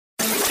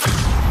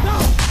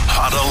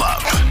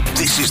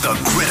is the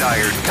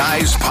Gridiron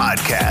Guys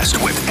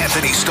Podcast with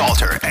Anthony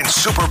Stalter and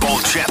Super Bowl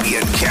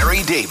champion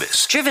Carey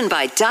Davis. Driven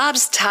by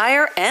Dobbs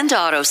Tire and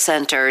Auto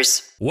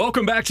Centers.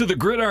 Welcome back to the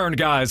Gridiron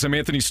Guys. I'm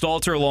Anthony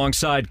Stalter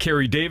alongside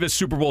Carey Davis,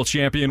 Super Bowl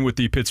champion with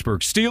the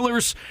Pittsburgh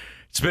Steelers.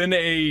 It's been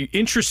an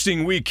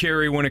interesting week,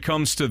 Carey, when it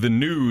comes to the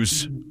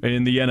news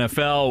in the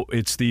NFL.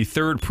 It's the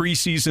third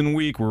preseason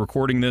week. We're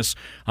recording this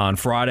on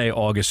Friday,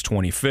 August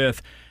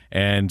 25th.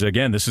 And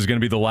again, this is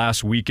going to be the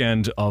last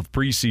weekend of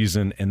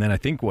preseason. And then I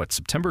think,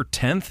 September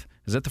 10th?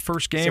 Is that the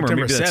first game?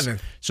 September or maybe 7th.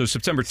 So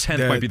September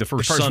 10th might be the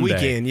first Sunday.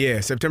 Weekend,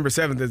 yeah. September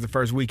 7th is the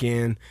first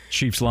weekend.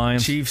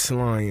 Chiefs-Lions?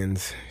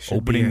 Chiefs-Lions.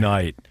 Opening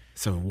night.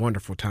 It's a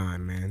wonderful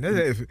time,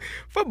 man.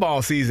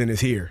 Football season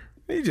is here.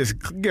 You just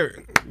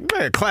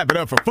clap it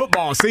up for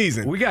football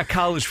season. We got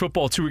college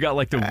football too. We got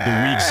like the week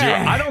 0.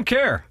 I don't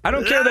care. I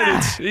don't care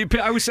that it's.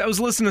 I was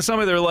listening to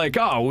somebody. They're like,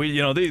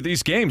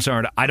 these games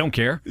aren't. I don't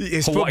care.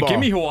 It's football. Give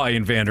me Hawaii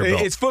and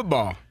Vanderbilt. It's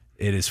football.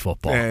 It is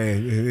football.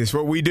 It's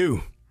what we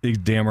do.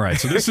 Damn right.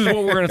 So this is what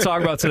we're going to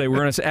talk about today. We're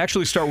going to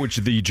actually start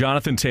with the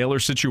Jonathan Taylor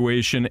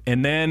situation,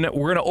 and then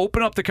we're going to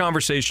open up the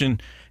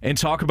conversation and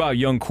talk about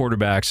young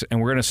quarterbacks,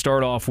 and we're going to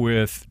start off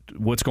with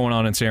what's going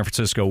on in San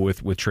Francisco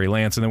with Trey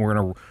Lance, and then we're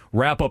going to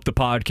wrap up the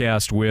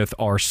podcast with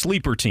our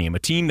sleeper team, a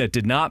team that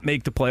did not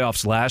make the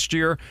playoffs last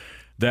year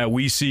that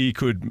we see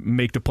could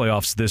make the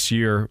playoffs this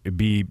year,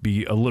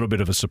 be a little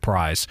bit of a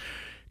surprise.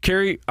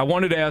 Carey, I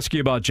wanted to ask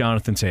you about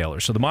Jonathan Taylor.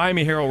 So the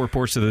Miami Herald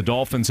reports that the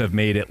Dolphins have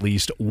made at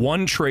least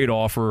one trade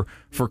offer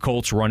for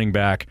Colts running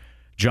back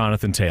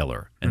Jonathan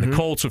Taylor. And the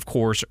Colts, of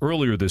course,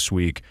 earlier this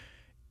week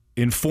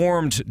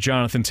informed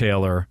Jonathan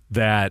Taylor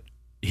that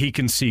he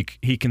can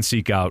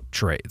seek out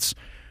trades.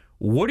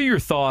 What are your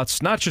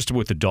thoughts, not just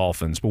with the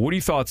Dolphins, but what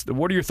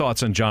are your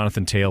thoughts on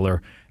Jonathan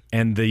Taylor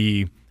and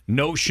the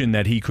notion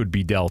that he could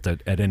be dealt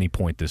at any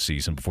point this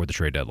season before the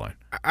trade deadline?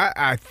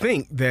 I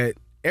think that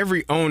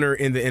every owner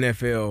in the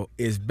NFL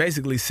is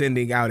basically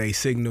sending out a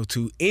signal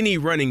to any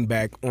running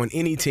back on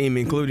any team,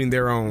 including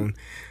their own,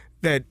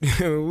 that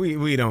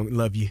we don't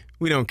love you.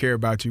 We don't care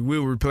about you.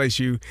 We'll replace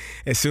you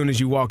as soon as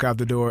you walk out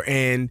the door.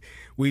 And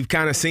we've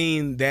kind of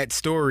seen that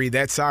story,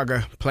 that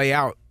saga play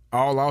out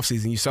all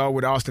offseason. You saw it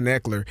with Austin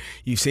Eckler.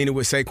 You've seen it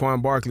with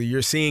Saquon Barkley.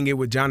 You're seeing it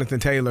with Jonathan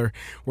Taylor,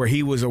 where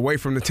he was away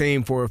from the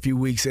team for a few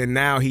weeks, and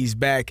now he's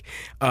back,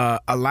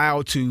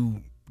 allowed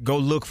to go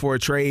look for a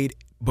trade.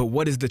 But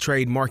what does the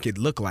trade market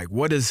look like?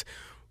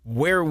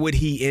 Where would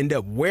he end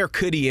up? Where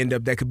could he end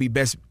up that could be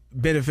best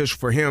beneficial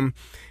for him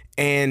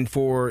and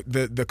for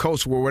the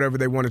Colts or whatever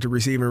they wanted to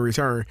receive in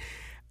return?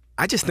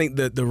 I just think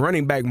that the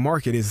running back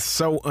market is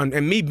so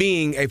and me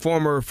being a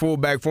former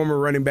fullback, former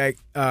running back,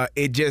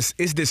 it's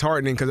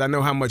disheartening because I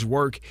know how much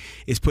work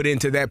is put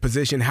into that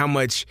position, how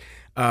much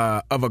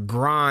of a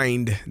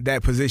grind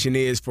that position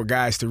is for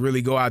guys to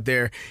really go out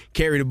there,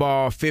 carry the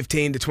ball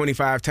 15 to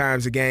 25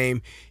 times a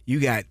game. You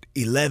got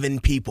 11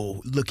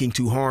 people looking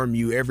to harm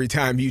you every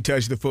time you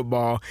touch the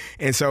football.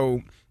 And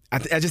so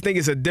I just think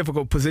it's a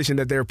difficult position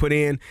that they're put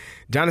in.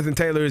 Jonathan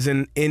Taylor is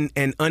in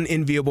an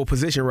unenviable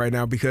position right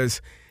now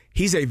because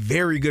he's a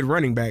very good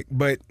running back,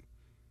 but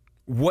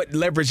what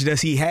leverage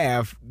does he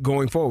have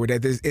going forward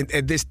at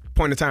this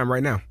point in time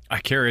right now?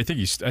 Carey, I think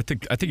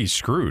he's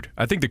screwed.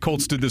 I think the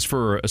Colts did this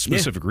for a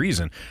specific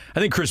reason. I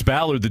think Chris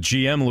Ballard, the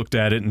GM, looked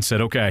at it and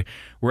said, "Okay,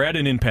 we're at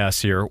an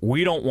impasse here.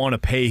 We don't want to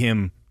pay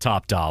him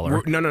top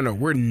dollar." No.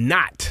 We're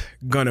not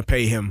gonna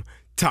pay him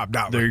top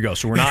dollar. There you go.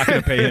 So we're not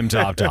going to pay him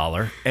top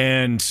dollar,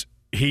 and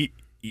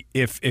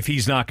if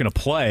he's not going to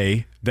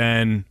play,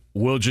 then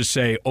we'll just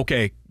say,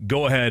 "Okay,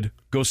 go ahead."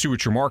 Go see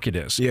what your market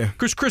is. Yeah.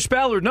 Because Chris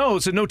Ballard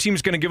knows that no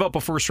team's going to give up a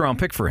first-round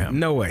pick for him.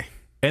 No way.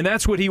 And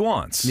that's what he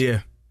wants. Yeah.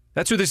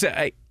 That's what they say.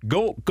 Hey,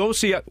 go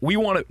see it. We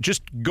want to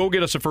just go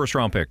get us a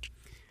first-round pick,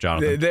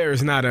 Jonathan.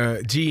 There's not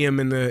a GM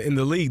in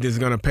the league that's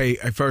going to pay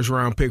a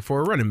first-round pick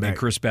for a running back. And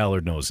Chris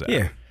Ballard knows that.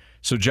 Yeah.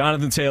 So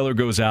Jonathan Taylor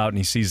goes out and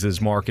he sees that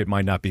his market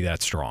might not be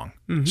that strong.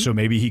 Mm-hmm. So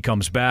maybe he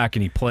comes back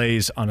and he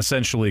plays on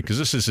essentially, because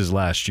this is his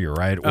last year,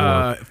 right?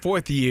 Or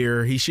fourth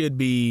year, he should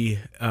be.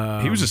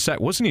 He was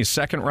wasn't he a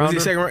second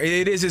rounder?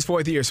 It is his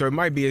fourth year, so it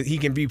might be he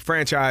can be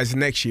franchised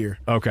next year.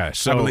 Okay,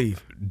 so I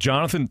believe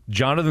Jonathan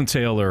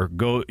Taylor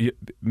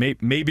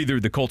maybe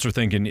the Colts are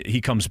thinking he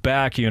comes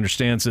back, he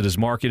understands that his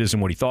market isn't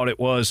what he thought it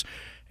was,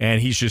 and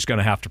he's just going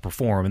to have to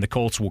perform, and the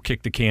Colts will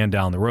kick the can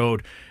down the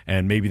road,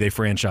 and maybe they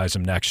franchise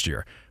him next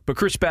year. But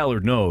Chris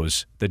Ballard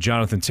knows that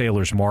Jonathan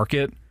Taylor's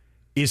market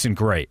isn't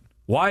great.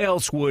 Why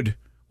else would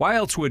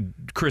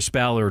Chris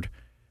Ballard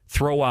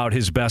throw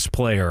his best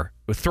player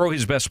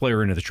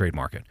into the trade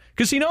market?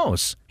 Because he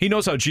knows how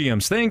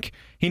GMs think.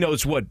 He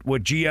knows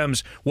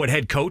what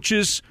head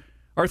coaches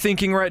are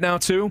thinking right now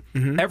too.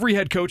 Mm-hmm. Every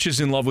head coach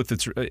is in love with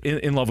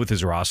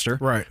his roster,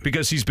 right?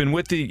 Because he's been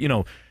with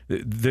the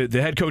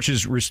head coach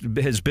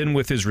has been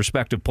with his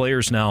respective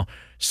players now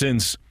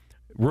since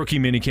rookie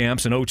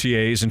minicamps and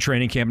OTAs and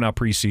training camp, now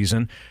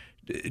preseason.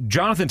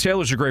 Jonathan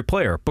Taylor's a great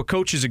player, but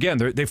coaches, again,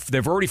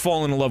 they've already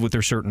fallen in love with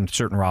their certain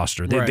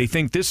roster. They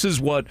think this is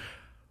what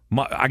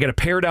I got to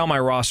pare down my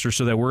roster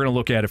so that we're going to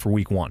look at it for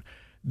week one.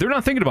 They're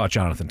not thinking about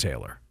Jonathan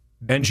Taylor.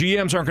 And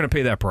GMs aren't going to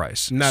pay that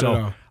price. Not at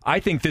all. I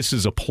think this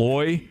is a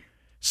ploy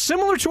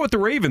similar to what the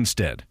Ravens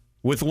did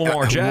with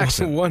Lamar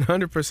Jackson.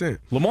 100%.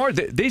 Lamar,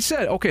 they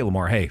said, okay,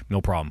 Lamar, hey,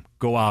 no problem.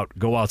 Go out,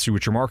 see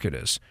what your market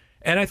is.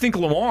 And I think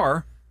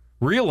Lamar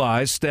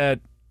realized that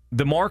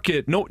the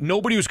market,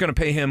 nobody was going to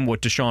pay him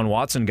what Deshaun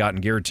Watson got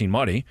in guaranteed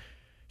money.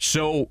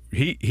 So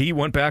he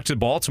went back to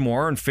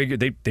Baltimore and figured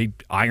they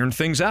ironed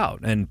things out.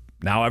 And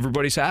now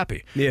everybody's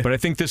happy. Yeah. But I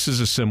think this is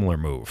a similar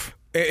move.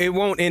 It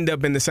won't end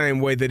up in the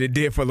same way that it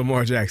did for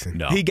Lamar Jackson.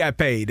 No. He got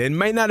paid. It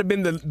may not have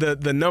been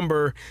the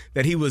number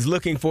that he was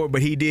looking for,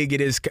 but he did get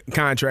his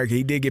contract.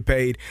 He did get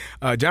paid.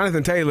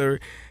 Jonathan Taylor,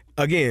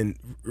 again,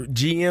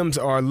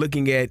 GMs are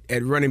looking at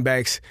running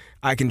backs.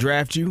 I can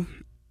draft you.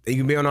 You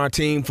can be on our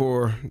team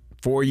for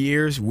 4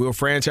 years. We'll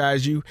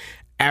franchise you.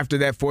 After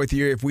that fourth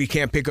year, if we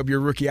can't pick up your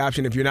rookie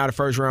option, if you're not a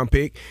first-round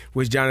pick,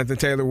 which Jonathan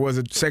Taylor was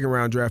a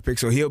second-round draft pick,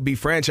 so he'll be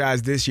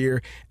franchised this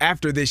year.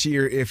 After this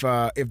year, if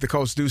the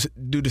Colts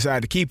do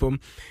decide to keep him,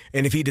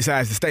 and if he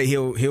decides to stay,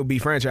 he'll be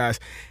franchised.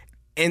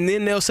 And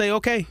then they'll say,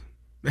 okay,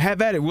 have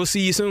at it. We'll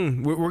see you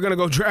soon. We're going to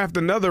go draft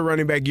another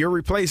running back, your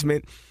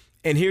replacement.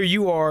 And here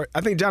you are.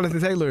 I think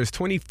Jonathan Taylor is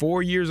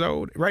 24 years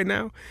old right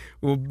now.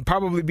 Will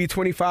probably be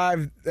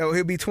 25.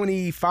 He'll be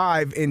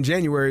 25 in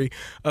January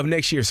of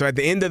next year. So at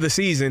the end of the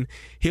season,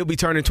 he'll be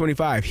turning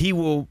 25. He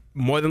will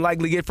more than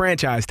likely get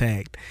franchise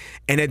tagged.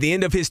 And at the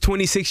end of his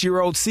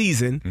 26-year-old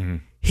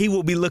season, he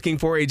will be looking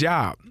for a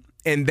job.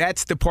 And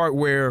that's the part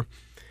where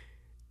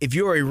if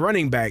you're a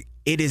running back,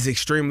 it is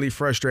extremely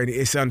frustrating.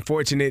 It's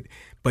unfortunate,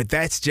 but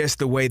that's just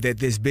the way that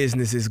this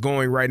business is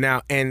going right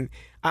now. And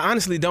I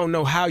honestly don't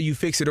know how you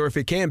fix it or if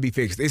it can be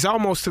fixed. It's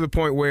almost to the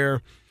point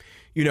where,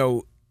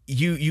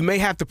 you may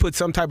have to put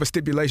some type of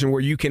stipulation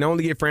where you can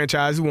only get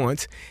franchised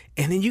once,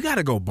 and then you got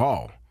to go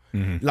ball.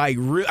 Like,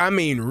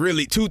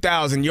 really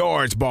 2,000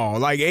 yards ball,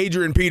 like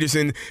Adrian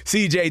Peterson,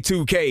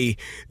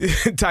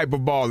 CJ2K type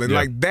of balling,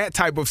 like that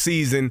type of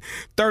season,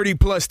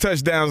 30-plus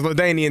touchdowns,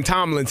 LaDainian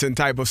Tomlinson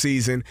type of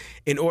season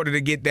in order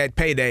to get that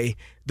payday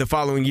the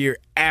following year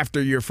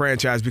after your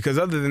franchise. Because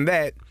other than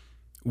that,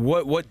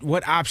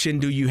 what option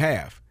do you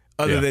have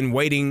other than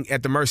waiting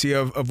at the mercy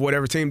of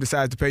whatever team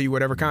decides to pay you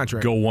whatever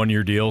contract? Go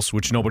one-year deals,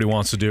 which nobody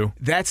wants to do.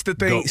 That's the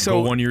thing. Go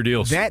one-year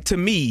deals. That, to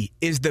me,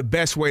 is the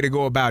best way to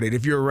go about it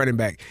if you're a running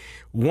back.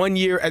 1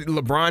 year,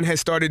 LeBron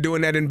has started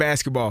doing that in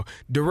basketball.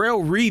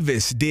 Darrelle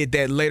Revis did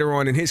that later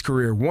on in his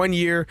career. 1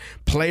 year,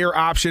 player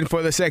option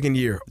for the second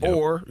year. Yep.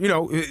 Or,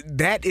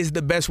 that is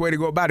the best way to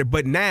go about it.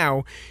 But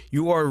now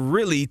you are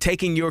really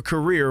taking your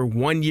career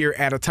 1 year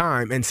at a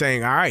time and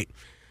saying, all right,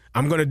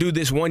 I'm going to do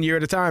this 1 year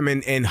at a time,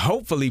 and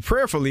hopefully,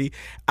 prayerfully,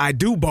 I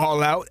do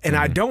ball out and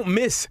I don't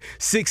miss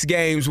 6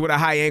 games with a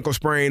high ankle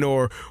sprain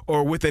or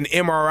with an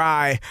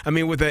MRI,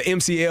 with an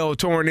MCL,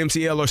 torn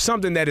MCL, or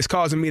something that is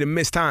causing me to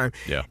miss time.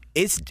 Yeah.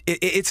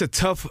 It's a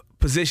tough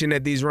position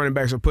that these running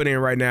backs are put in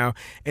right now,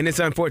 and it's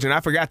unfortunate. I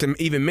forgot to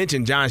even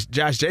mention Josh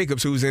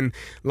Jacobs, who's in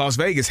Las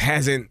Vegas,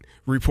 hasn't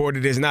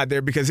reported is not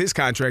there because his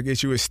contract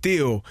issue is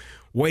still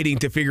waiting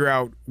to figure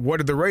out what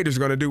are the Raiders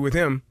going to do with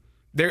him.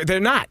 They're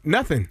not.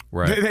 Nothing.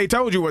 Right. They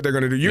told you what they're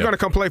going to do. You're going to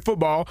come play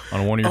football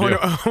on a 1 year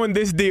deal. On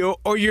this deal,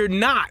 or you're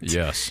not.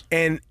 Yes.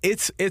 And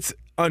it's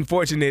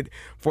unfortunate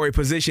for a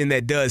position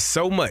that does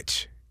so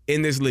much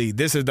in this league.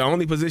 This is the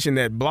only position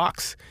that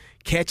blocks,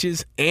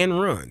 catches, and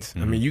runs.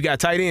 You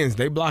got tight ends,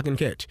 they block and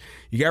catch.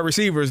 You got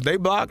receivers, they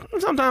block,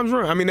 sometimes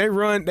run. They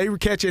run, they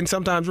catch, and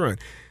sometimes run.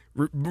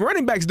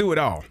 Running backs do it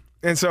all.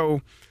 And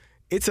so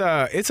it's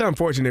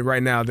unfortunate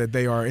right now that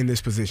they are in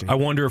this position. I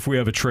wonder if we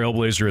have a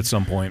trailblazer at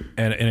some point,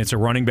 and it's a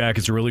running back.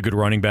 It's a really good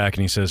running back,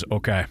 and he says,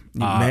 "Okay,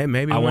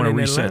 maybe I want to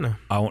reset."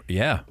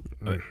 Atlanta.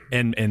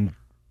 And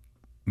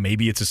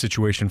maybe it's a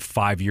situation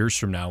 5 years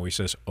from now where he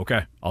says,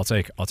 "Okay, I'll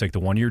take the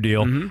 1 year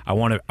deal. I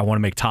want to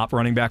make top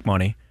running back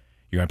money.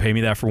 You're going to pay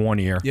me that for 1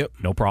 year. Yep,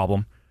 no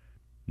problem.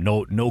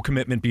 No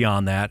commitment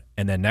beyond that.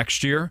 And then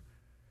next year,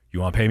 you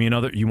want to pay me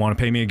another? You want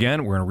to pay me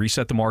again? We're going to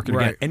reset the market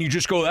again." And you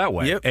just go that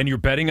way. Yep. And you're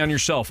betting on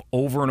yourself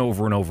over and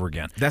over and over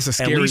again. That's a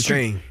scary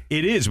thing.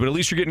 It is, but at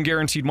least you're getting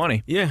guaranteed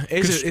money. Yeah,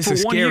 it's a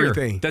scary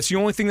thing. That's the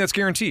only thing that's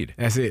guaranteed.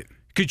 That's it.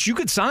 Because you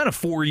could sign a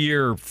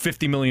 4-year,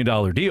 $50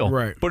 million deal.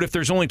 Right. But if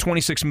there's only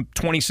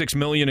 $26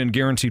 million in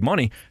guaranteed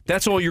money,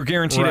 that's all you're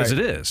guaranteed as it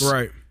is.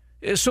 Right.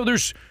 So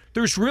there's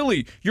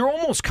really, you're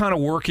almost kind of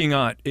working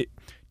on it.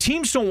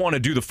 Teams don't want to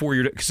do the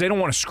 4-year because they don't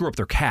want to screw up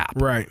their cap.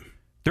 Right.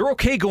 They're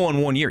okay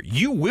going 1 year.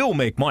 You will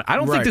make money. I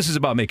don't think this is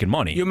about making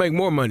money. You'll make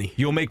more money.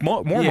 You'll make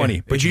more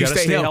money, but you got to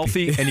stay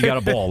healthy and you got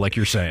to ball, like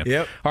you're saying.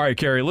 Yep. All right,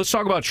 Carey, let's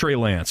talk about Trey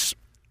Lance.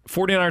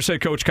 49ers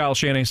head coach Kyle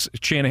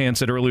Shanahan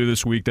said earlier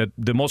this week that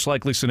the most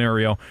likely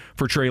scenario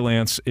for Trey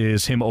Lance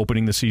is him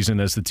opening the season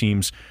as the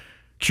team's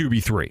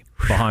QB3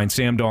 behind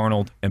Sam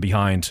Darnold and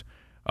behind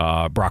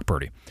Brock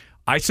Purdy.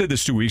 I said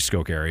this 2 weeks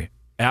ago, Carey.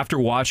 After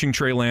watching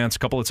Trey Lance a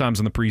couple of times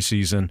in the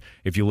preseason,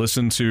 if you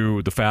listen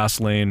to the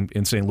Fast Lane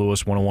in St.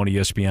 Louis 101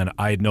 ESPN,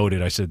 I had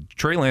noted, I said,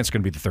 Trey Lance is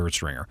going to be the third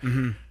stringer.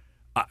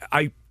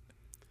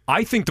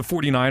 I think the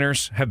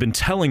 49ers have been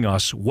telling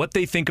us what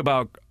they think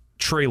about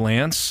Trey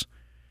Lance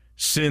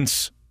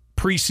since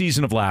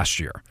preseason of last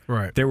year.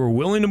 Right. They were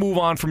willing to move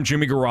on from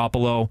Jimmy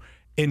Garoppolo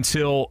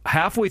until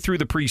halfway through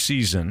the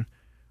preseason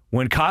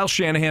when Kyle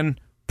Shanahan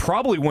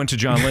probably went to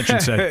John Lynch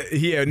and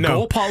said,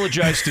 go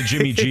apologize to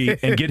Jimmy G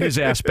and get his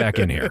ass back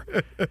in here.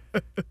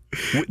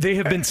 They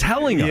have been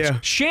telling us,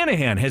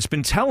 Shanahan has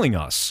been telling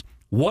us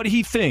what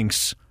he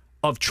thinks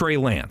of Trey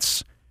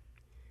Lance.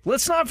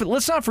 Let's not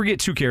forget,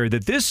 too, Carey,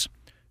 that this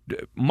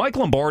Mike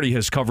Lombardi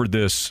has covered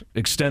this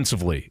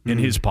extensively in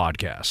his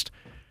podcast.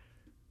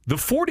 The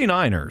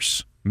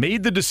 49ers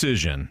made the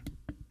decision.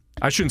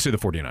 I shouldn't say the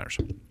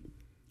 49ers.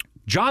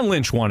 John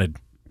Lynch wanted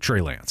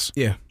Trey Lance.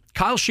 Yeah.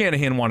 Kyle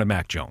Shanahan wanted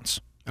Mac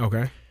Jones.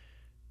 Okay.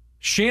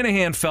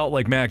 Shanahan felt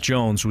like Mac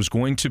Jones was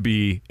going to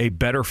be a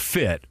better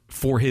fit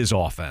for his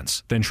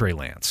offense than Trey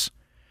Lance.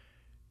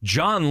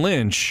 John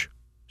Lynch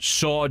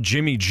saw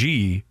Jimmy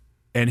G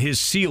and his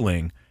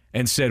ceiling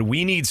and said,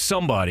 we need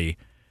somebody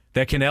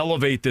that can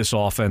elevate this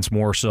offense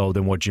more so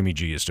than what Jimmy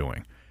G is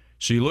doing.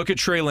 So you look at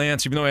Trey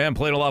Lance, even though I haven't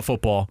played a lot of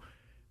football,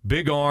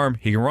 big arm,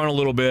 he can run a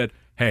little bit.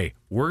 Hey,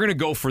 we're going to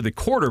go for the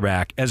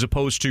quarterback as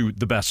opposed to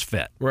the best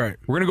fit. Right.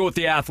 We're going to go with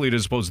the athlete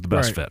as opposed to the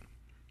best fit.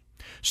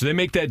 So they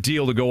make that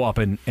deal to go up,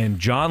 and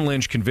John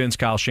Lynch convinced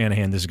Kyle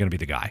Shanahan this is going to be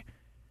the guy.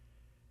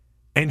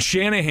 And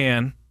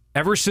Shanahan,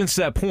 ever since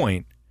that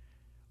point,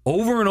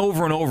 over and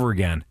over and over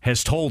again,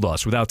 has told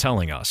us without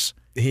telling us,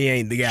 he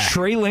ain't the guy.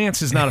 Trey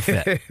Lance is not a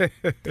fit.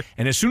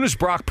 And as soon as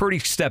Brock Purdy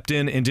stepped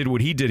in and did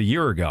what he did a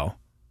year ago,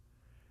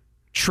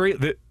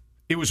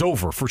 it was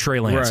over for Trey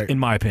Lance, in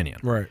my opinion.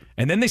 Right.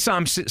 And then they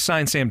signed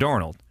Sam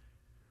Darnold,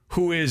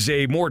 who is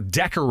a more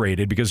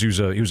decorated, because he was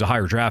a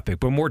higher draft pick,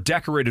 but more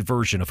decorated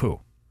version of who?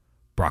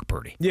 Brock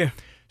Purdy. Yeah.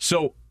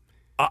 So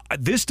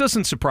this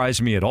doesn't surprise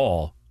me at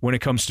all when it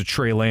comes to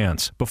Trey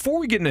Lance. Before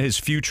we get into his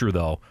future,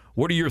 though,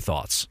 what are your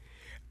thoughts?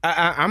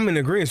 I'm in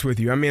agreement with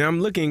you. I mean,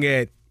 I'm looking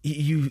at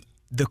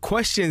the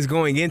questions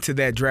going into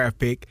that draft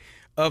pick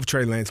of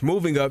Trey Lance,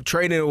 moving up,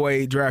 trading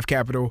away draft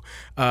capital,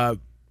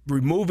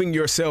 removing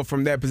yourself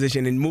from that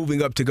position and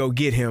moving up to go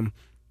get him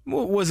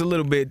was a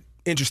little bit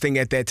interesting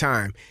at that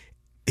time.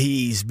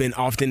 He's been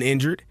often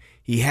injured.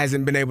 He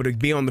hasn't been able to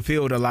be on the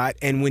field a lot.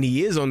 And when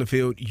he is on the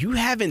field, you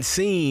haven't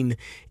seen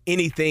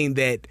anything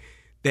that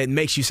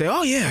makes you say,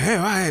 oh,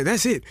 yeah,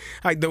 that's it.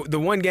 Like the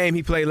one game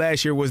he played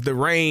last year was the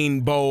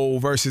Rain Bowl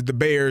versus the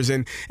Bears.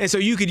 And so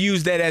you could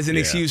use that as an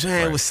excuse.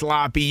 It was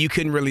sloppy. You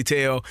couldn't really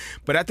tell.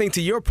 But I think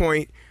to your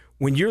point,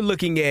 when you're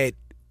looking at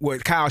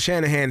what Kyle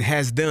Shanahan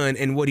has done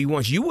and what he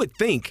wants, you would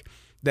think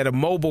that a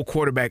mobile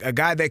quarterback, a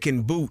guy that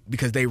can boot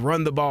because they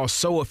run the ball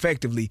so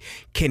effectively,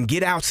 can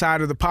get outside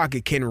of the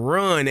pocket, can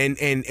run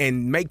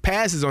and make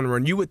passes on the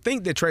run. You would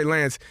think that Trey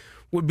Lance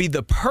would be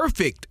the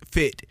perfect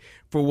fit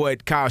for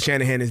what Kyle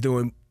Shanahan is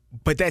doing,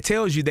 but that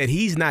tells you that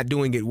he's not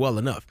doing it well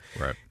enough.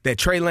 Right. That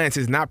Trey Lance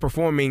is not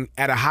performing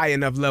at a high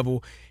enough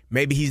level.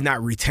 Maybe he's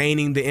not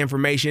retaining the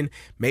information.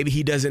 Maybe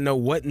he doesn't know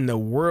what in the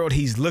world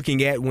he's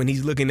looking at when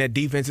he's looking at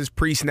defenses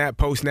pre-snap,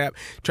 post-snap,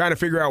 trying to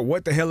figure out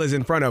what the hell is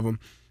in front of him.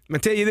 I'm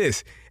going to tell you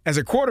this. As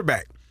a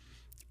quarterback,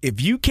 if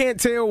you can't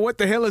tell what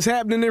the hell is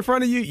happening in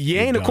front of you, you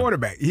ain't a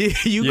quarterback.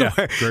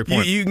 Great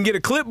point. You can get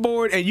a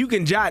clipboard and you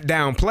can jot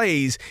down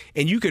plays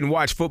and you can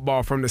watch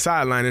football from the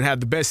sideline and have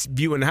the best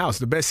view in the house,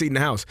 the best seat in the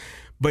house.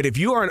 But if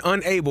you are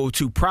unable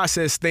to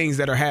process things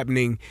that are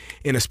happening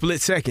in a split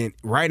second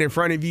right in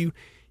front of you,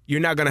 you're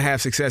not going to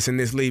have success in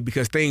this league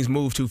because things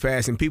move too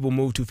fast and people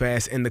move too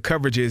fast and the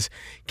coverages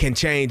can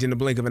change in the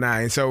blink of an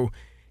eye. And so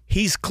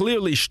he's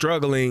clearly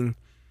struggling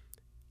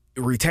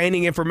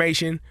retaining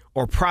information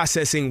or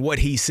processing what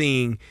he's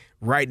seeing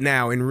right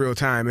now in real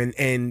time.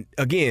 And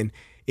again,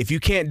 if you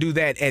can't do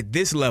that at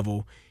this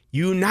level,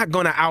 you're not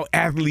going to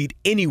out-athlete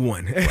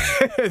anyone.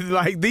 Right.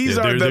 Like these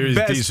are the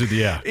best.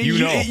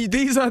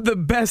 These are the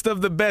best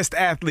of the best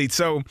athletes.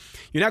 So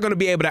you're not going to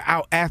be able to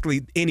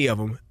out-athlete any of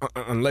them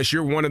unless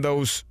you're one of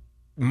those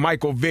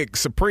Michael Vick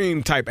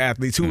Supreme type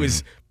athletes who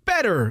is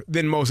better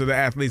than most of the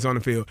athletes on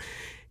the field.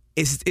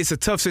 It's a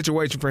tough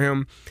situation for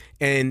him.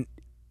 And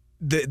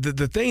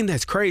the thing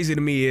that's crazy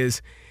to me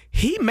is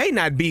he may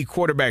not be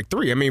quarterback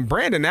 3. I mean,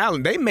 Brandon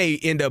Allen, they may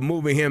end up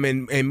moving him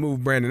and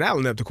move Brandon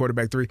Allen up to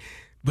quarterback 3.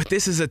 But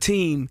this is a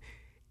team,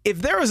 if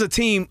there was a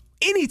team,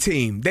 any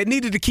team that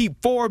needed to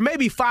keep 4,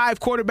 maybe 5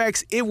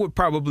 quarterbacks, it would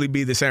probably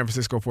be the San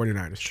Francisco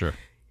 49ers. Sure.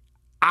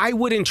 I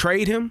wouldn't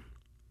trade him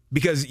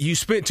because you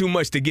spent too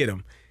much to get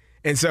him.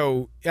 And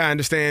so I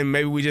understand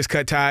maybe we just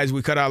cut ties,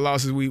 we cut our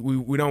losses, we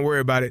don't worry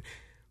about it.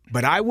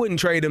 But I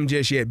wouldn't trade him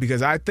just yet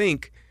because I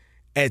think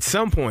at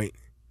some point,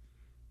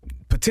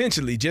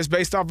 potentially, just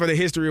based off of the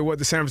history of what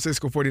the San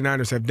Francisco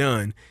 49ers have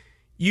done,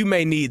 you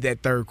may need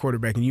that third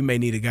quarterback, and you may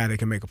need a guy that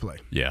can make a play.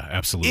 Yeah,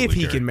 absolutely. If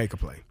he can make a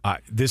play.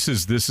 This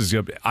is.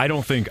 I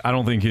don't think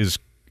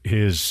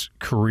his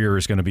career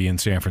is going to be in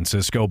San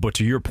Francisco. But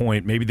to your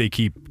point, maybe they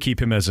keep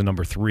him as a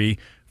number 3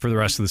 for the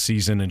rest of the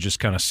season and just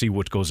kind of see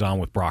what goes on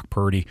with Brock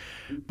Purdy.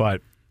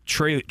 But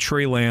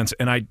Trey Lance,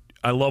 and I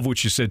love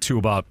what you said too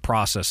about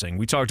processing.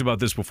 We talked about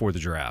this before the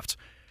draft.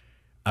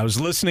 I was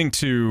listening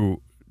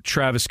to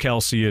Travis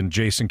Kelce and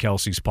Jason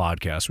Kelce's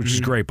podcast, which is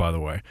great, by the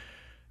way.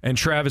 And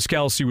Travis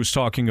Kelce was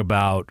talking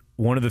about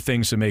one of the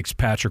things that makes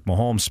Patrick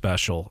Mahomes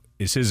special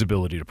is his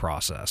ability to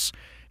process.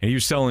 And he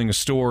was telling a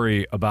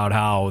story about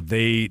how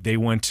they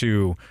went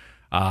to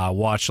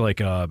watch like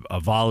a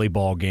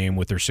volleyball game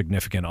with their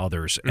significant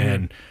others. Mm-hmm.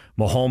 And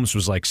Mahomes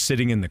was like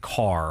sitting in the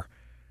car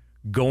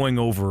going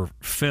over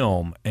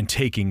film and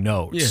taking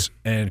notes.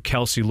 Yeah. And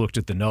Kelce looked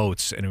at the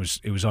notes, and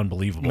it was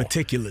unbelievable.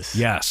 Meticulous.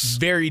 Yes.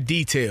 Very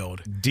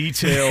detailed.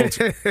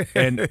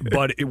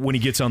 But when he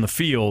gets on the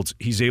field,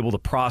 he's able to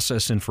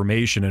process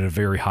information at a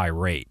very high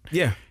rate.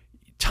 Yeah.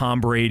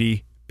 Tom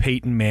Brady,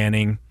 Peyton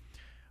Manning,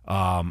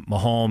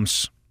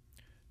 Mahomes,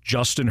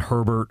 Justin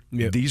Herbert,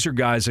 yep. These are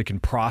guys that can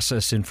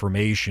process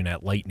information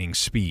at lightning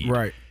speed.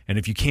 Right. And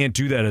if you can't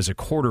do that as a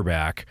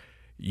quarterback,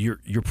 you're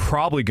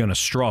probably going to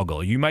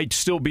struggle. You might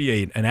still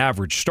be an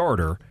average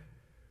starter,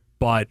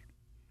 but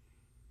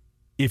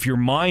if your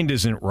mind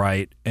isn't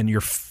right and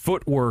your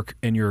footwork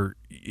and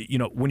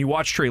when you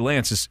watch Trey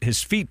Lance,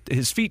 his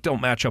feet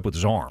don't match up with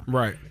his arm.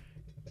 Right.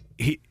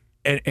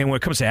 And when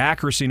it comes to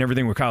accuracy and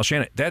everything with Kyle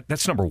Shanahan,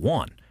 that's number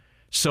one.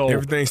 So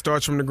everything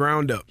starts from the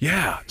ground up.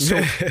 Yeah.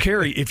 So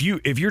Carey, if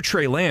you're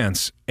Trey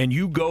Lance and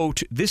you go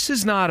to, this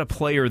is not a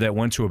player that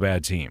went to a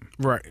bad team.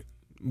 Right.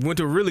 Went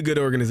to a really good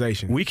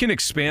organization. We can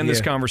expand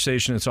this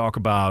conversation and talk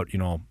about,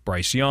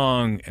 Bryce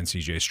Young and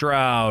C.J.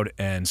 Stroud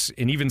and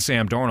even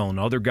Sam Darnold and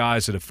other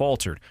guys that have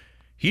faltered.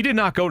 He did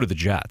not go to the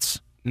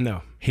Jets.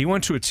 No. He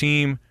went to a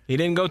team. He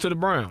didn't go to the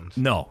Browns.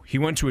 No. He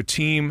went to a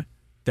team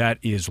that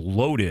is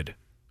loaded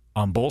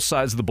on both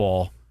sides of the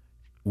ball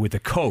with a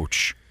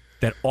coach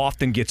that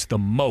often gets the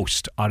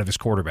most out of his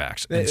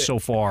quarterbacks. And so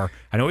far,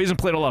 I know he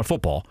hasn't played a lot of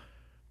football,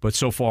 but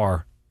so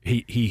far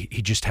he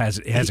just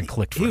hasn't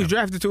clicked for him. He was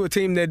drafted to a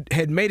team that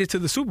had made it to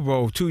the Super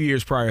Bowl 2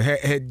 years prior,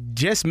 had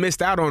just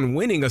missed out on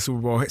winning a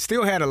Super Bowl,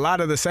 still had a lot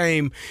of the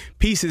same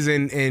pieces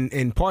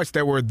and parts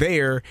that were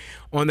there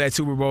on that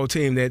Super Bowl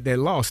team that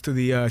lost to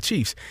the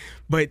Chiefs.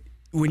 But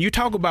when you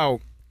talk about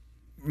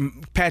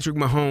Patrick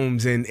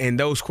Mahomes and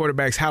those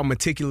quarterbacks, how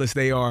meticulous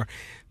they are,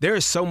 there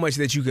is so much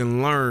that you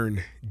can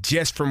learn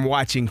just from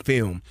watching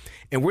film.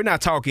 And we're not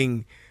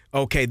talking,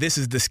 okay, this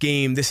is the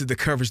scheme, this is the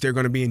coverage they're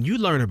going to be in. You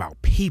learn about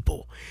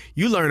people.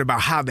 You learn about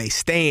how they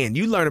stand.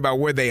 You learn about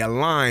where they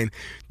align.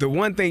 The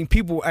one thing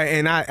people,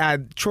 and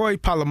Troy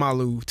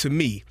Polamalu, to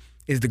me,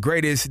 is the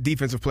greatest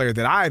defensive player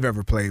that I've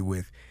ever played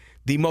with,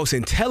 the most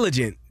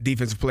intelligent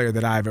defensive player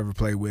that I've ever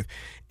played with,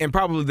 and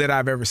probably that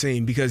I've ever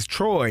seen, because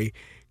Troy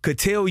could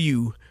tell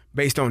you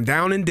based on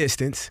down and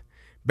distance,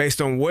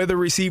 based on where the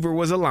receiver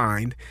was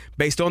aligned,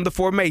 based on the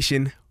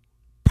formation,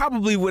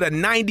 probably with a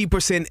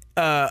 90%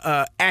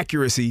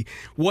 accuracy,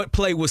 what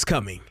play was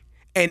coming.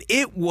 And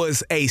it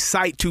was a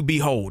sight to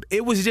behold.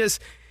 It was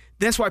just,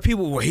 that's why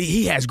people were,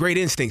 he has great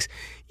instincts.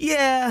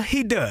 Yeah,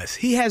 he does.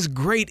 He has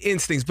great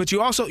instincts. But you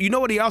know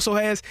what he also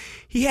has?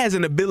 He has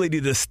an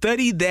ability to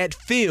study that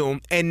film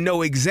and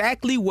know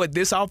exactly what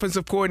this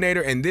offensive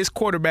coordinator and this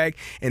quarterback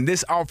and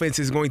this offense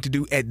is going to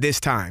do at this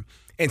time.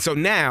 And so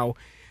now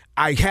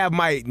I have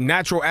my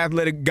natural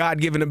athletic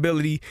God-given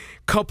ability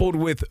coupled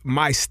with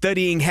my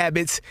studying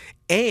habits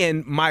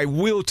and my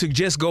will to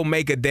just go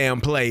make a damn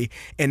play,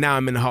 and now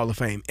I'm in the Hall of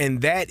Fame.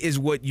 And that is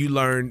what you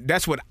learn.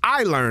 That's what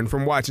I learned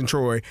from watching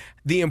Troy,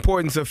 the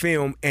importance of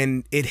film,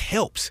 and it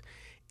helps.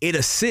 It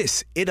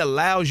assists. It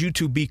allows you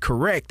to be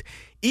correct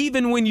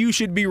even when you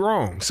should be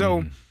wrong.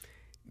 So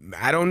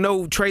I don't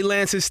know Trey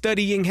Lance's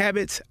studying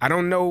habits. I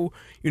don't know,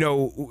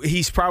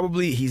 he's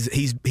probably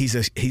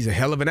he's a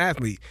hell of an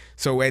athlete.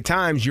 So at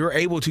times you're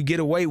able to get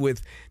away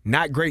with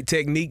not great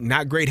technique,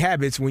 not great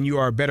habits when you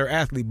are a better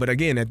athlete. But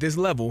again, at this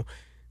level,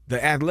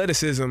 the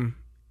athleticism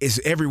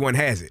is everyone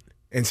has it.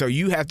 And so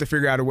you have to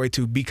figure out a way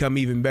to become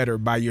even better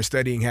by your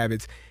studying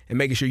habits and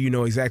making sure you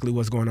know exactly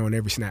what's going on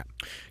every snap.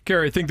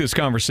 Carey, I think this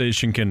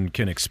conversation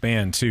can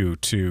expand too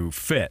to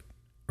fit,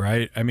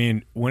 right? I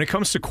mean, when it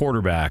comes to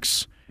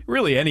quarterbacks,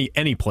 really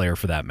any player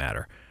for that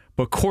matter,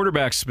 but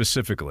quarterbacks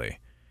specifically,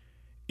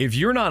 if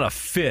you're not a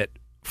fit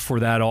for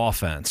that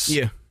offense,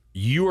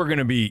 you are going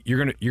to be you're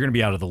going to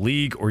be out of the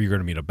league, or you're going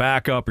to be in a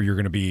backup, or you're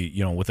going to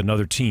be with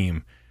another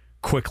team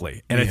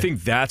quickly. And I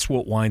think that's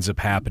what winds up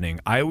happening.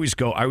 I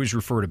always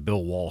refer to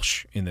Bill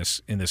Walsh in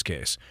this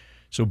case.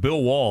 So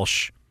Bill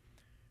Walsh,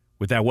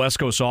 with that West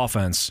Coast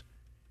offense,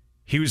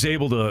 he was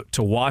able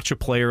to watch a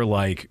player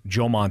like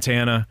Joe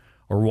Montana,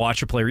 or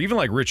watch a player even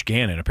like Rich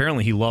Gannon.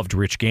 Apparently he loved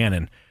Rich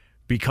Gannon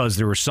because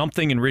there was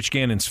something in Rich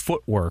Gannon's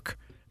footwork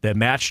that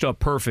matched up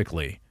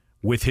perfectly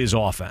with his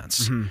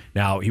offense. Mm-hmm.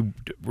 Now,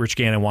 Rich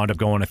Gannon wound up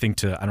going, I think,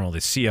 to, the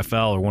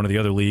CFL or one of the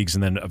other leagues,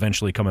 and then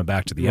eventually coming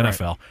back to the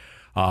NFL,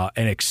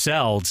 and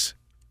excelled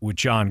with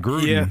John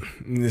Gruden.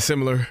 Yeah,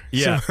 similar.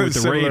 Yeah, with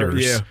the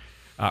Raiders.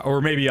 Yeah.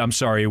 Or maybe, I'm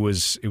sorry, it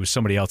was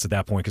somebody else at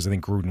that point, because I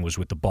think Gruden was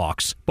with the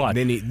Bucs. But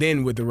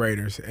then with the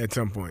Raiders at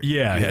some point.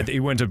 Yeah. He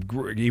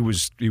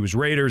was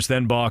Raiders,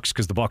 then Bucs,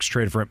 because the Bucs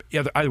traded for him.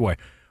 Yeah, either way,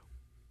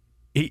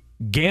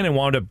 Gannon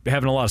wound up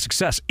having a lot of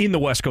success in the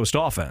West Coast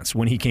offense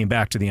when he came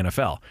back to the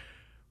NFL.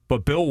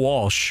 But Bill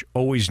Walsh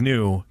always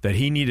knew that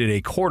he needed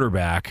a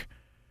quarterback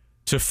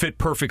to fit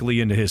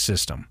perfectly into his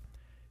system.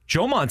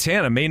 Joe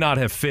Montana may not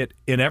have fit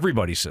in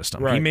everybody's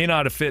system. Right. He may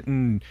not have fit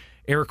in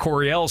Eric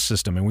Coryell's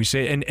system, and we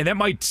say, and that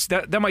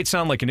might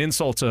sound like an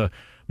insult to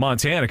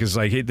Montana because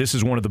like, hey, this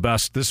is one of the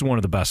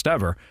best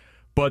ever.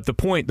 But the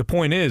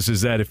point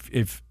is that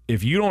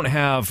if you don't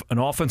have an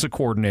offensive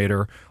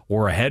coordinator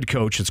or a head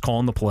coach that's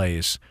calling the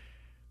plays,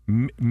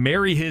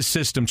 marry his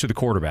system to the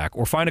quarterback,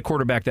 or find a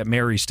quarterback that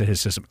marries to his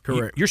system.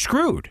 Correct. You're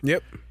screwed.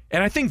 Yep.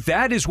 And I think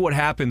that is what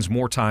happens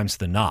more times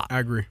than not. I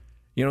agree.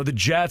 You know, the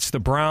Jets, the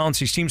Browns,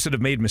 these teams that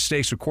have made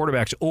mistakes with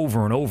quarterbacks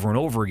over and over and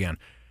over again,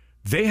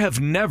 they have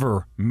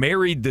never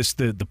married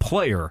the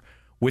player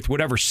with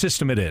whatever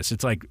system it is.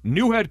 It's like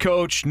new head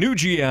coach, new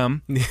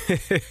GM,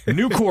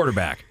 new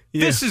quarterback.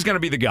 Yeah. This is going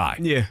to be the guy.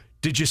 Yeah.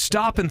 Did you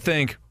stop and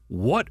think,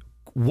 what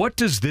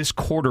does this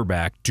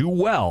quarterback do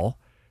well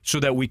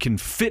so that we can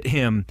fit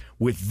him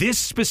with this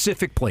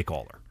specific play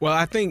caller? Well,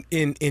 I think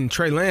in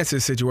Trey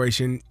Lance's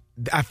situation,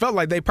 I felt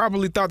like they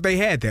probably thought they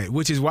had that,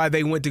 which is why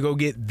they went to go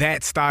get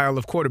that style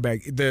of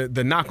quarterback.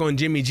 The knock on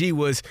Jimmy G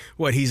was,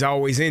 he's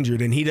always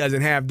injured, and he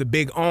doesn't have the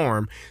big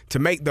arm to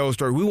make those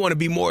throws. We want to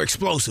be more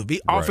explosive.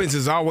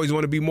 Offenses always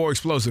want to be more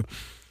explosive.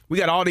 We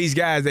got all these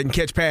guys that can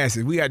catch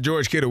passes. We got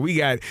George Kittle. We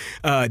got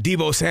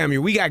Deebo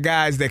Samuel. We got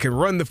guys that can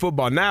run the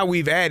football. Now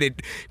we've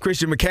added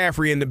Christian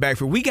McCaffrey in the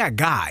backfield. We got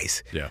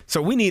guys. Yeah.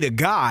 So we need a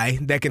guy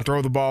that can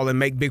throw the ball and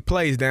make big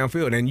plays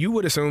downfield. And you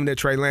would assume that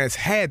Trey Lance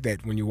had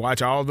that when you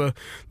watch all the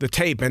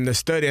tape and the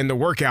study and the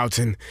workouts.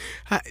 And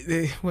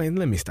wait,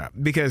 let me stop.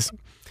 Because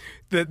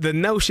the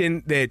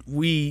notion that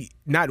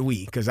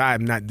because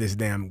I'm not this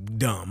damn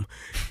dumb,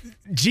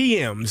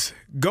 GMs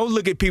go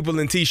look at people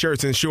in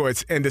T-shirts and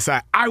shorts and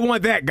decide, I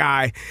want that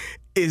guy,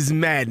 is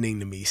maddening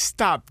to me.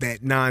 Stop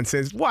that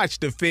nonsense. Watch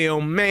the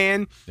film,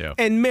 man,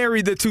 and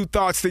marry the two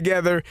thoughts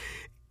together.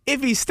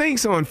 If he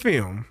stinks on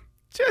film,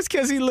 just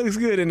because he looks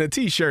good in a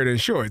T-shirt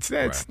and shorts,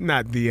 that's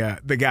not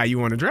the guy you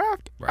want to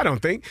draft. Right. I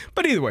don't think.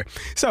 But either way,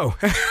 so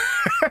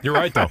you're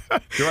right, though.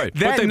 You're right.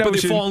 But they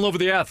fall in love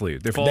with the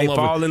athlete. They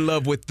fall in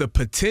love with the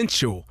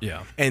potential.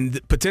 Yeah. And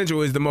the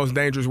potential is the most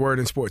dangerous word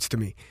in sports to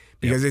me.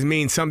 Because it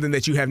means something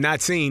that you have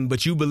not seen,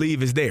 but you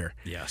believe is there.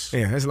 Yes.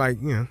 Yeah, it's like,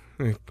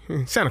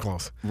 Santa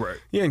Claus. Right.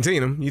 You ain't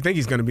seen him. You think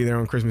he's going to be there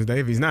on Christmas Day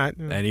if he's not.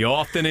 And he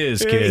often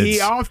is, kids.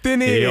 He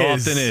often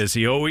is.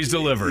 He always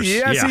delivers.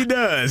 Yes, he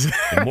does.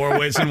 In more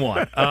ways than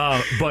one.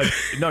 But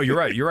no, you're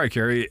right. You're right,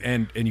 Carey.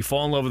 And you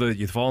fall in love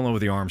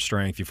with the arm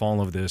strength. You fall in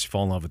love with this. You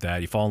fall in love with that.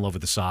 You fall in love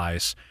with the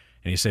size.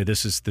 And you say,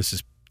 this is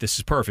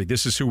perfect.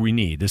 This is who we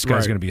need. This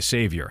guy's going to be a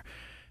savior.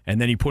 And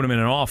then you put him in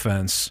an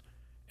offense,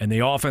 and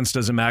the offense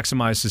doesn't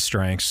maximize his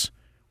strengths,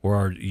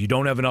 or you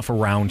don't have enough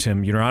around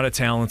him, you're not a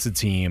talented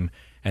team,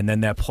 and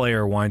then that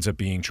player winds up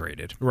being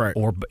traded. Right.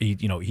 Or he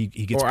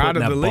gets put out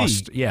in of that the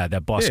bust. league. Yeah,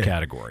 that bust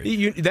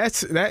category.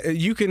 There's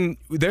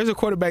a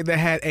quarterback that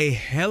had a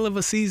hell of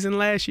a season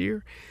last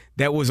year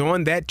that was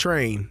on that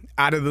train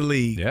out of the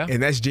league,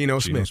 and that's Geno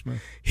Smith.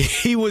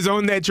 He was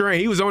on that train.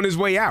 He was on his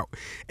way out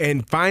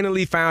and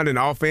finally found an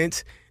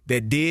offense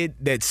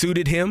that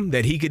suited him,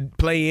 that he could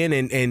play in,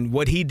 and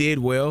what he did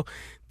well.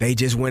 They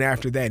just went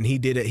after that, and he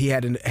did it. He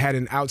had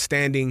an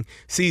outstanding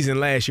season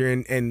last year,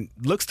 and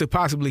looks to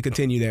possibly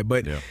continue that.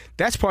 But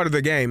that's part of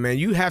the game, man.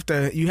 You have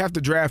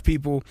to draft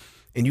people,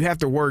 and you have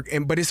to work.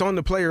 But it's on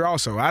the player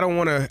also.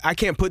 I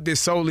can't put this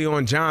solely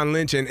on John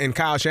Lynch and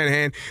Kyle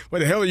Shanahan. What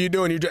the hell are you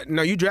doing?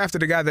 You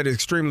drafted a guy that is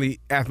extremely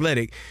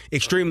athletic,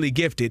 extremely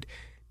gifted.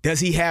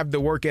 Does he have the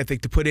work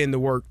ethic to put in the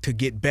work to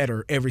get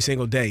better every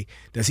single day?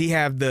 Does he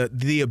have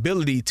the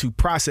ability to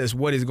process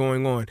what is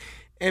going on?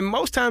 And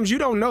most times you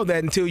don't know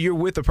that until you're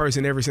with a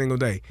person every single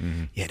day.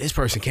 Mm-hmm. Yeah, this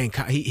person can't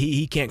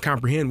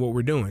comprehend what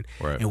we're doing.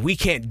 Right. And we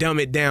can't dumb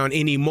it down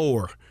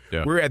anymore.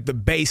 Yeah. We're at the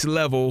base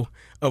level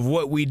of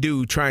what we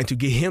do, trying to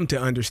get him to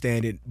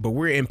understand it, but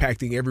we're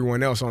impacting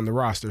everyone else on the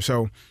roster.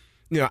 So,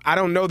 I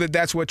don't know that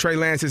that's what Trey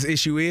Lance's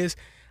issue is.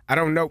 I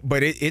don't know,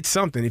 but it's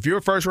something. If you're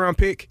a first-round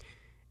pick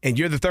and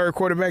you're the third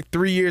quarterback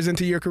 3 years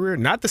into your career,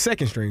 not the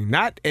second string,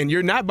 and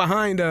you're not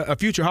behind a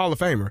future Hall of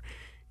Famer,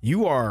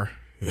 you are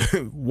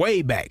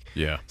way back.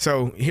 Yeah.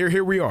 So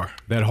here we are.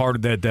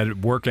 That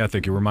work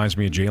ethic, it reminds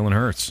me of Jalen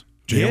Hurts.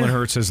 Jalen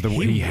Hurts has the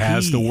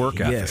work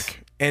ethic. Yes.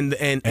 And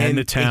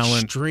the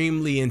talent.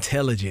 Extremely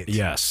intelligent.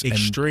 Yes.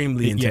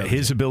 Extremely intelligent. Yeah,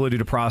 his ability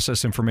to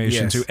process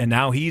information too. And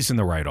now he's in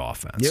the right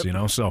offense.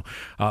 Yep. So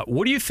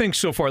what do you think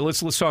so far? Let's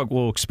talk.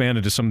 We'll expand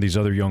into some of these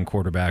other young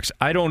quarterbacks.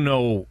 I don't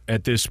know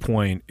at this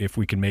point if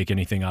we can make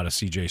anything out of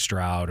C.J.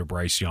 Stroud or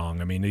Bryce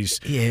Young. I mean, it's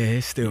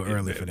still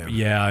early for them.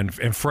 Yeah,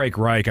 and Frank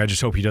Reich, I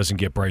just hope he doesn't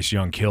get Bryce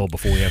Young killed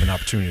before we have an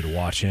opportunity to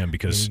watch him,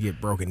 because get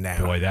broken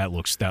down. Boy, that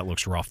looks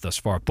rough thus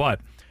far.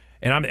 But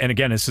and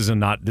again, this is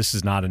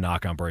not a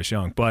knock on Bryce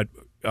Young, but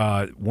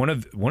one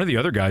of the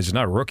other guys is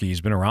not a rookie.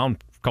 He's been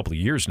around a couple of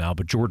years now,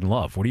 but Jordan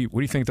Love. What do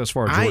you think thus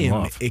far, Jordan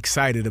Love? I am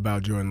excited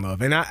about Jordan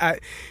Love, and I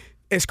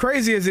as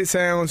crazy as it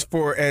sounds,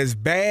 for as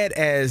bad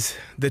as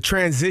the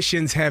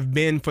transitions have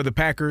been for the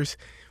Packers,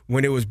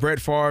 when it was Brett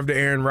Favre to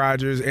Aaron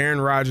Rodgers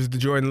to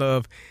Jordan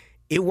Love,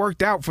 it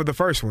worked out for the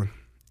first one,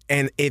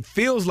 and it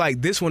feels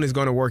like this one is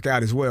going to work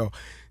out as well.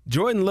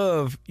 Jordan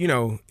Love,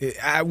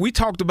 we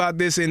talked about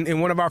this in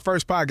one of our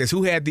first podcasts.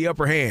 Who had the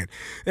upper hand?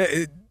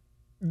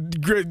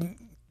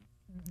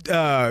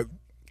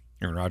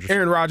 Aaron Rodgers.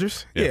 Aaron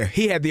Rodgers. Yeah,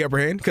 he had the upper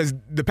hand because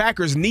the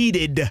Packers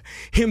needed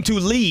him to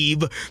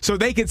leave so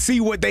they could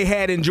see what they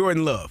had in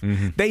Jordan Love.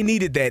 Mm-hmm. They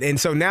needed that. And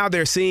so now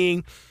they're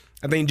seeing,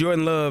 I think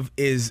Jordan Love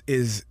is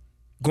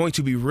going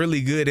to be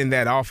really good in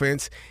that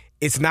offense.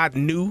 It's not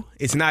new.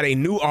 It's not a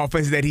new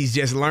offense that he's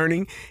just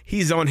learning.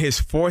 He's on his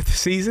 4th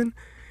season.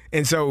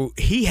 And so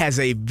he has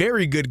a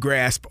very good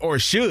grasp, or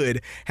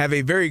should have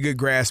a very good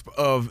grasp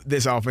of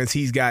this offense.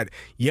 He's got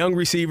young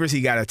receivers.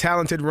 He got a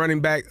talented running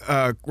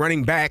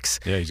backs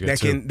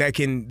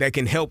that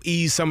can help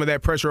ease some of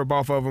that pressure up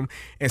off of him.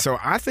 And so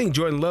I think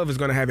Jordan Love is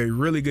going to have a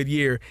really good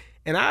year.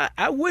 And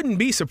I wouldn't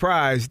be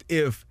surprised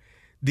if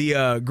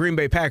the Green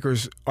Bay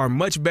Packers are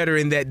much better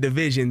in that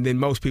division than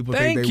most people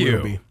think they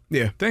will be.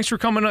 Yeah. Thanks for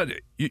coming on.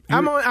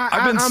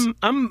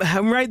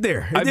 I'm right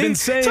there. I've been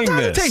saying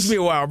sometimes this. It takes me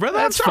a while, brother.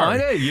 That's fine.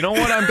 Hey, you know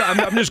what?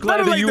 I'm just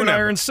glad that you and I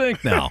are in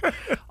sync now.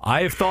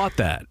 I have thought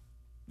that.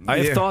 I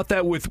have thought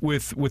that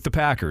with the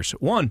Packers.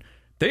 One,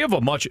 they have a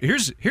much.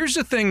 Here's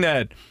the thing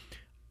that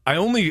I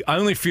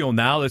only feel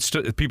now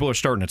that people are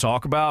starting to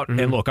talk about. Mm-hmm.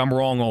 And look, I'm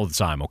wrong all the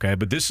time, okay?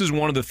 But this is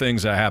one of the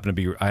things that I happen to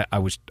be. I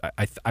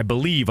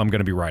believe I'm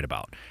going to be right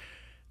about.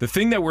 The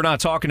thing that we're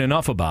not talking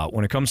enough about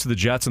when it comes to the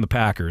Jets and the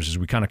Packers, as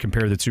we kind of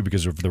compare the two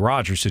because of the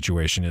Rodgers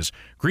situation, is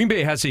Green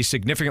Bay has a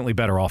significantly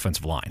better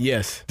offensive line.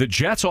 Yes. The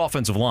Jets'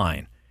 offensive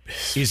line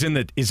is in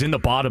the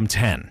bottom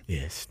 10.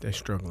 Yes, they're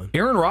struggling.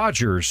 Aaron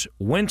Rodgers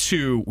went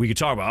to, we could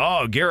talk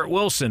about, Garrett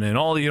Wilson and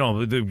all the,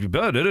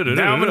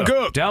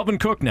 Dalvin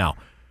Cook now.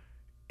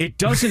 It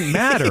doesn't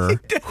matter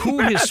who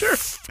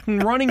his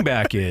running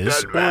back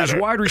is or his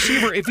wide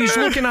receiver if he's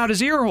looking out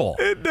his ear hole.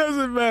 It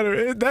doesn't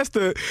matter. That's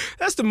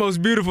the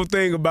most beautiful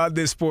thing about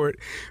this sport.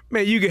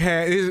 Man, you can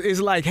have it's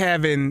like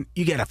having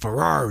you got a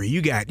Ferrari,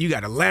 you got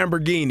a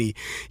Lamborghini.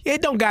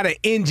 It don't got an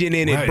engine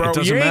in it, right, bro. It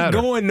doesn't you ain't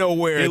matter. Going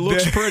nowhere. It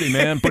looks pretty,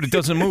 man, but it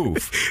doesn't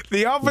move.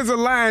 The offensive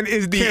line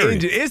is the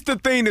engine. It's the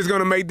thing that's going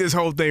to make this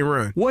whole thing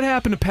run. What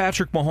happened to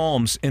Patrick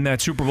Mahomes in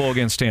that Super Bowl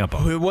against Tampa?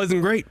 Oh, it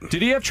wasn't great.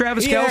 Did he have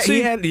Travis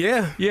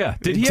Kelce? Yeah.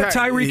 Did he have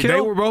Tyreek Hill? They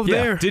were both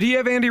there. Did he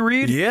have Andy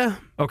Reid? Yeah.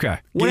 Okay.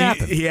 What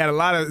happened? He had a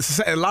lot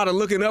of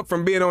looking up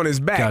from being on his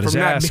back. Got his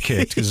ass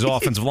kicked because his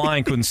offensive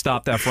line couldn't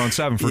stop that front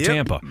seven for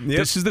Tampa. Yep.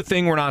 This is the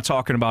thing we're not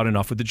talking about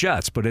enough with the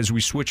Jets. But as we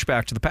switch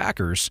back to the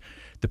Packers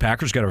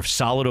got a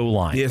solid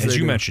O-line. Yes, as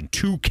you mentioned,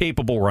 2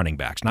 capable running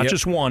backs. Not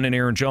just one in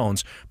Aaron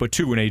Jones, but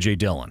 2 in A.J.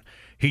 Dillon.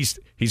 He's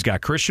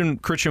got Christian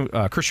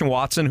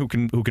Watson who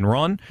can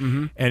run,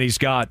 and he's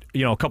got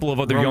a couple of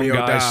other young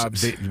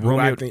guys.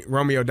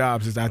 Romeo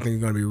Doubs is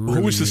going to be really.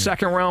 Who was the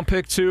second round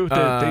pick too?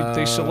 That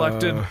they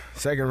selected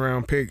second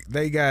round pick.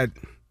 They got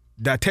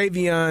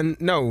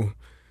Datavion. No,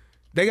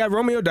 they got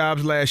Romeo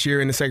Doubs last year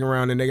in the second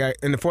round, and they got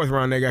in the 4th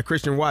round they got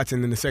Christian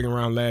Watson in the second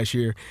round last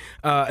year,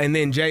 and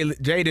then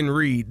Jaden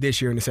Reed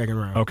this year in the second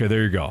round. Okay,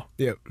 there you go.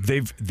 Yep.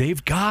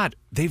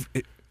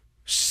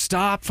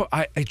 Stop.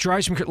 It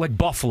drives me like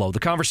Buffalo, the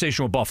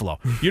conversation with Buffalo.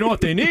 You know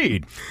what they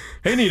need?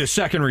 They need a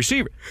second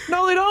receiver.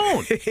 No, they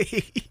don't.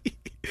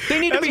 They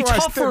need to be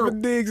tougher.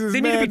 They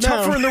need to be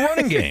tougher in the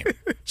running game.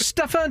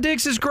 Stephon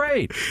Diggs is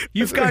great.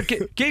 You've got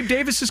Gabe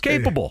Davis is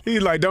capable.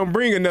 He's like, don't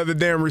bring another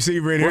damn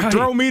receiver in here. Right.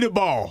 Throw me the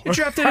ball. You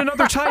drafted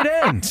another tight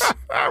end.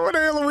 What the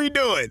hell are we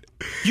doing?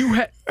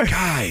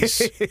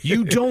 Guys,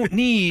 you don't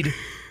need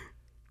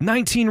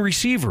 19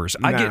 receivers.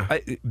 Nah.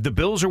 The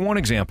Bills are one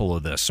example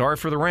of this. Sorry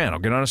for the rant. I'll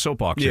get on a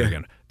soapbox here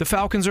again. The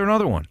Falcons are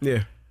another one.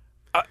 Yeah.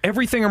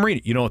 Everything I'm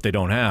reading, you know what they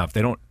don't have?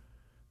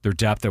 Their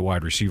depth at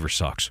wide receiver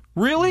sucks.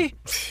 Really?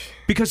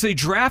 Because they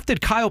drafted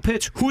Kyle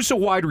Pitts, who's a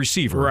wide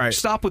receiver. Right.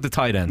 Stop with the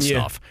tight end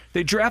stuff.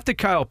 They drafted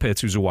Kyle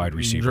Pitts, who's a wide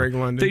receiver. Drake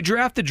London. They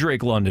drafted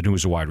Drake London,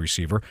 who's a wide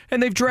receiver,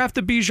 and they've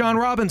drafted Bijan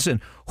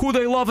Robinson, who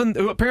they love, and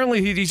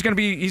apparently he's going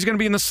to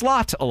be in the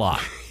slot a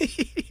lot.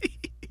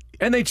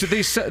 And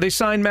they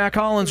signed Mac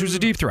Hollins, who's a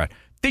deep threat.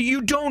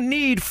 You don't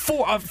need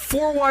four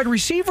wide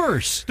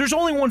receivers. There's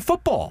only one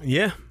football.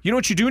 Yeah. You know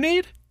what you do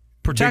need?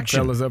 Protection.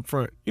 Big fellas up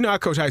front. I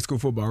coach high school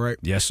football, right?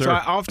 Yes, sir. So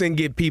I often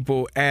get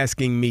people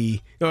asking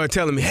me,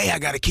 telling me, "Hey, I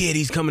got a kid.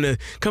 He's coming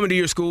to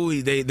your school.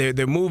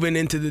 They're moving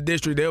into the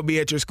district. They'll be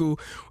at your school."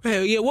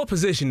 Well, yeah. What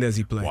position does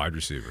he play? Wide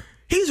receiver.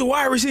 He's a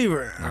wide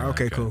receiver.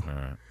 Okay, cool. All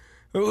right.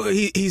 Well,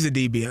 he's a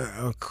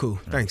DB.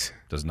 Cool. Thanks.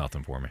 Does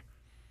nothing for me.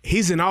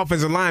 He's an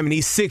offensive lineman.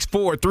 He's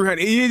 6'4",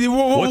 300.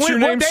 What's your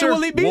name, what day sir?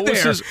 will he be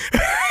there?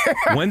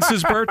 When's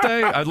his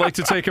birthday? I'd like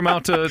to take him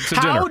out to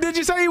dinner. How old did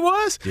you say he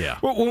was? Yeah.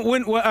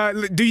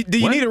 Do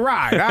you need a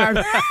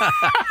ride?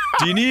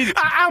 Do you need?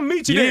 I'll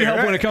meet you there. You need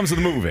help when it comes to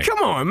the moving. Come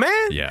on,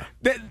 man. Yeah.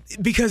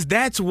 Because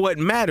that's what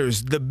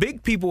matters. The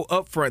big people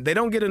up front, they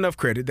don't get enough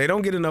credit. They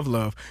don't get enough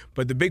love.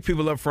 But the big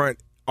people up front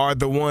are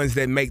the ones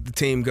that make the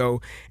team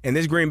go. And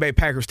this Green Bay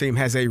Packers team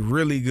has a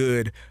really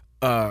good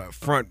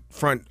front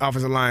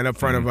offensive line up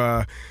front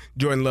of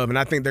Jordan Love, and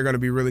I think they're going to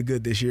be really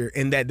good this year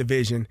in that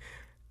division.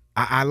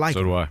 I like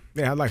him. So do I.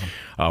 Yeah, I like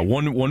him.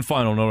 One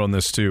final note on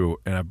this, too,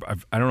 and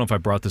I don't know if I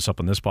brought this up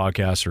on this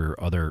podcast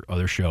or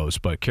other shows,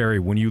 but, Carey,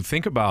 when you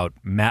think about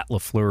Matt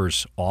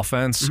LaFleur's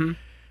offense,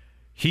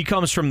 he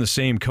comes from the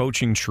same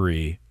coaching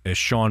tree as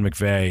Sean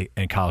McVay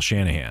and Kyle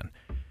Shanahan.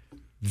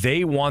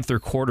 They want their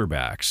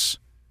quarterbacks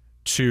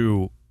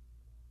to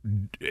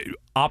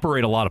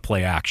operate a lot of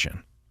play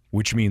action,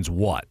 which means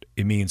what?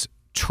 It means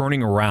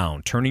turning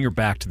around, turning your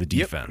back to the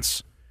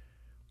defense. Yep.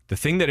 The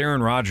thing that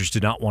Aaron Rodgers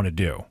did not want to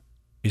do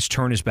is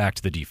turn his back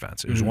to the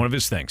defense. It was one of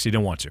his things. He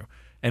didn't want to.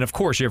 And, of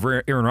course, you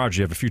have Aaron Rodgers,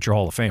 you have a future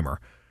Hall of Famer.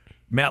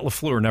 Matt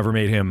LaFleur never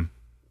made him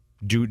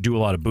do a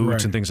lot of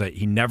boots and things like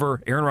that.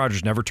 Aaron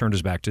Rodgers never turned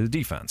his back to the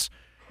defense.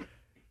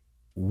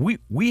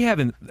 We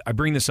haven't, I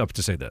bring this up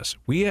to say this,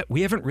 we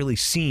haven't really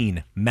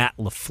seen Matt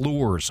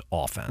LaFleur's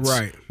offense.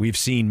 Right. We've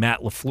seen Matt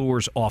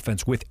LaFleur's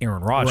offense with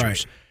Aaron Rodgers.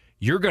 Right.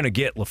 You're going to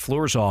get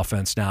LaFleur's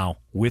offense now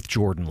with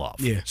Jordan Love.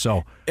 Yeah.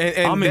 So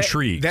and I'm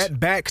intrigued. That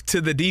back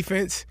to the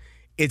defense,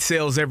 it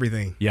sells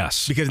everything.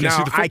 Yes. Because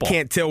now I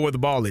can't tell where the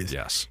ball is.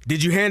 Yes.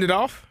 Did you hand it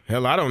off?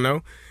 Hell, I don't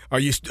know. Are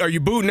you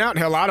booting out?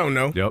 Hell, I don't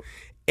know. Yep.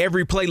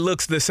 Every play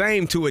looks the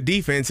same to a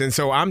defense, and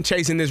so I'm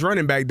chasing this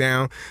running back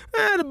down.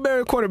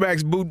 The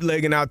quarterback's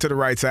bootlegging out to the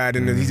right side,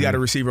 and he's got a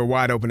receiver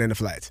wide open in the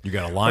flats. You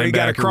got a linebacker. He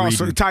got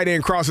a tight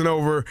end crossing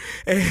over,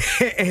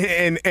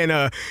 and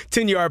a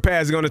 10-yard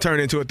pass is going to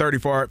turn into a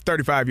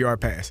 35-yard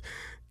pass.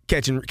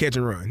 Catch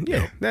and run.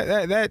 Yeah,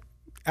 that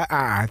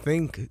I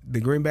think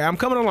the Green Bay. I'm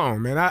coming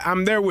along, man.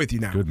 I'm there with you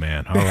now. Good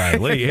man. All right,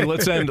 hey,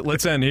 let's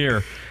end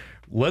here.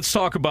 Let's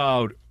talk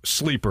about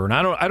sleeper. And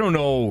I don't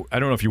know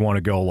if you want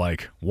to go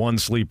like one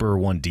sleeper,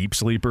 one deep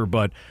sleeper,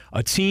 but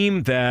a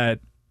team that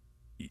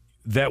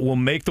will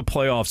make the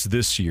playoffs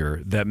this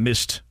year that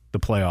missed the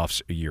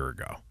playoffs a year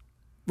ago.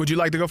 Would you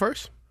like to go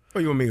first?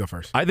 Or you want me to go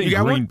first? I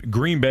think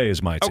Green Bay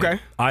is my team. Okay.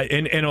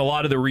 And a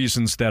lot of the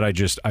reasons that I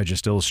just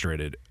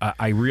illustrated.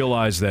 I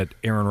realize that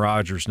Aaron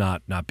Rodgers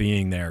not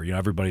being there,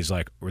 everybody's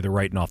like, they're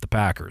writing off the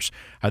Packers.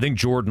 I think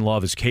Jordan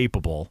Love is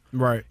capable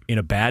in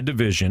a bad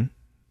division.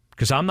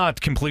 Because I'm not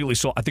completely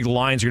sold. I think the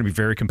Lions are going to be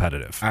very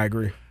competitive. I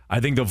agree.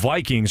 I think the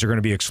Vikings are going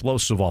to be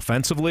explosive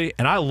offensively,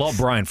 and I love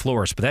Brian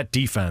Flores, but that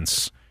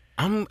defense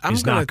I'm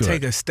going to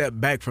take a step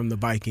back from the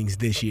Vikings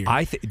this year.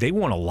 They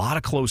won a lot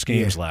of close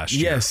games last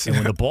year. Yes. And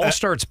when the ball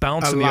starts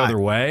bouncing the other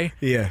way,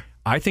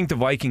 I think the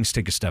Vikings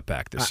take a step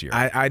back this year.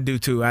 I do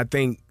too. I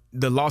think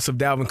the loss of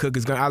Dalvin Cook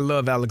is going to – I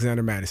love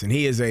Alexander Madison.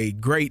 He is a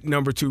great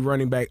number 2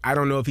 running back. I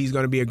don't know if he's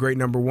going to be a great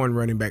number 1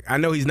 running back. I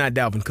know he's not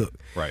Dalvin Cook.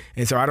 Right.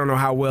 And so I don't know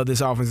how well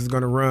this offense is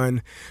going to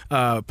run,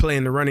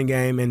 playing the running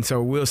game, and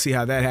so we'll see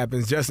how that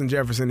happens. Justin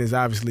Jefferson is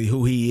obviously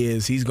who he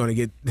is. He's going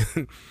to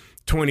get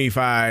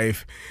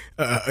 25.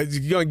 He's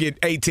going to get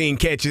 18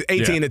 catches,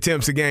 18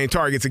 attempts a game,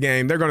 targets a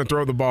game. They're going to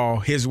throw the ball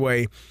his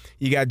way.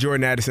 You got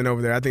Jordan Addison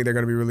over there. I think they're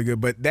going to be really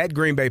good. But that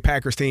Green Bay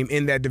Packers team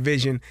in that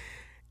division –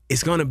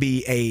 it's going to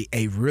be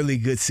a really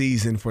good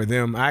season for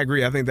them. I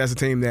agree. I think that's a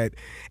team that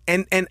 –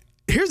 and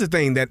here's the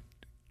thing that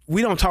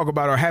we don't talk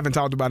about or haven't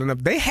talked about enough.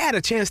 They had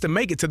a chance to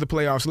make it to the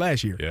playoffs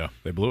last year. Yeah,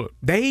 they blew it.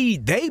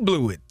 They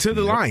blew it to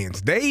the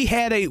Lions. They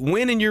had a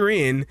win and you're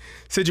in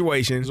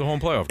situation. It was a home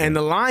playoff game. And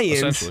the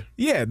Lions –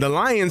 the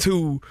Lions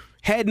who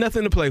had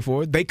nothing to play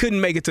for, they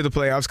couldn't make it to the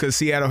playoffs because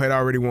Seattle had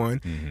already won.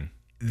 Mm-hmm.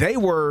 They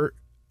were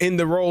 – in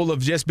the role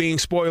of just being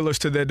spoilers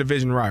to their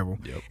division rival,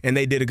 and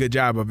they did a good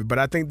job of it. But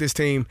I think this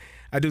team,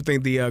 I do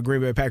think the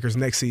Green Bay Packers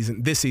this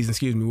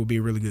season, will be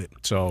really good.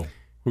 So,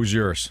 who's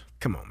yours?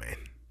 Come on, man.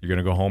 You're going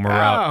to go Homer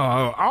route?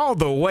 Oh, all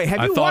the way.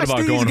 I thought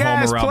about going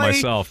Homer route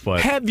myself,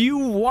 but have you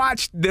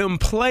watched them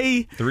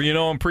play?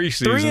 3-0 in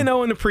preseason.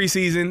 3-0 in the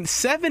preseason,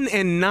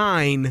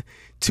 7-9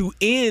 to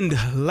end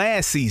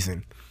last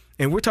season,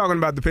 and we're talking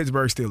about the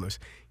Pittsburgh Steelers.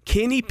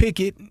 Kenny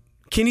Pickett,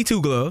 Kenny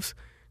Two Gloves.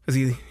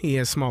 Because he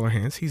has smaller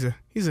hands. He's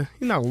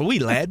not a wee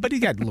lad, but he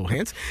got little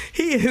hands.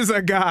 He is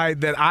a guy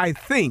that I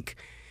think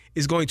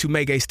is going to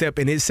make a step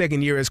in his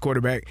second year as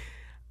quarterback.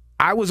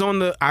 I was on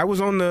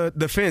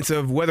the fence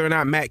of whether or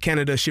not Matt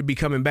Canada should be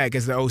coming back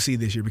as the OC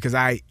this year because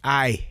I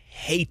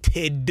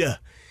hated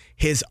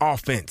his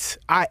offense.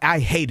 I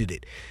hated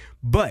it.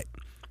 But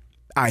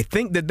I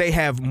think that they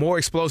have more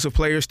explosive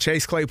players.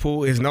 Chase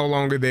Claypool is no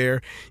longer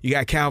there. You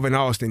got Calvin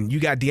Austin. You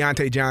got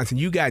Deontay Johnson.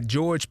 You got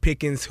George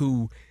Pickens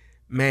who –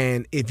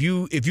 man, if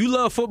you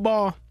love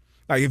football,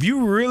 like if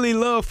you really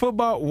love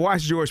football,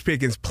 watch George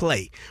Pickens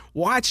play.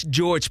 Watch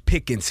George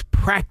Pickens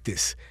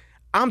practice.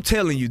 I'm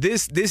telling you,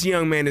 this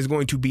young man is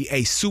going to be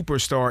a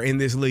superstar in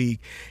this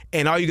league,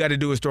 and all you got to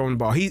do is throw him the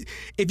ball.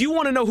 If you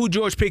want to know who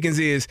George Pickens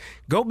is,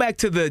 go back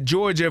to the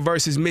Georgia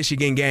versus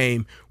Michigan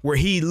game where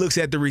he looks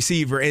at the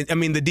receiver, the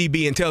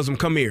DB, and tells him,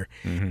 come here,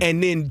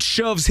 and then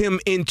shoves him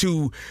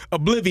into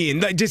oblivion.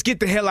 Like, just get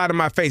the hell out of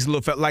my face,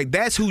 little fella. Like,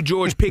 that's who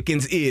George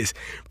Pickens is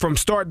from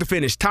start to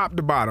finish, top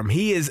to bottom.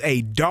 He is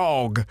a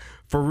dog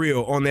for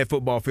real on that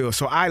football field.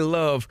 So I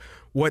love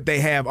what they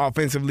have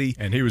offensively.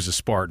 And he was a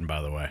Spartan,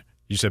 by the way.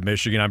 You said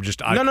Michigan.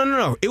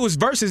 No. It was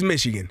versus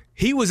Michigan.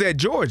 He was at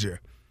Georgia.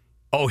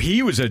 Oh,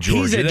 he was at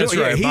Georgia. He's at That's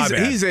Georgia. right. My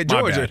bad. He's at My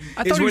Georgia. bad.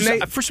 I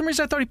thought for some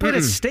reason I thought he played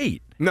at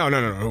State. No.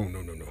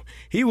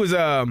 He was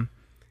a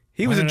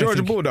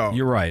Georgia Bulldog.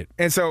 You're right.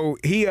 And so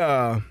he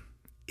when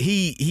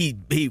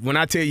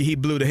I tell you he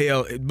blew the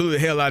hell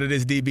out of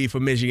this DB for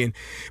Michigan,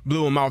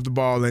 blew him off the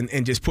ball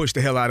and just pushed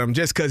the hell out of him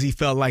just because he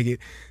felt like it.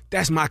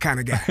 That's my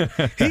kind of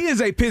guy. He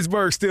is a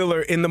Pittsburgh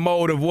Steeler in the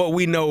mode of what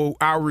we know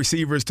our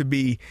receivers to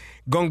be,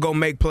 gonna go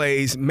make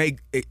plays, make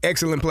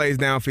excellent plays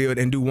downfield,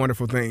 and do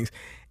wonderful things.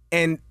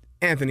 And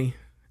Anthony,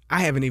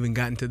 I haven't even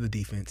gotten to the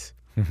defense.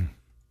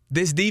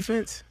 This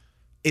defense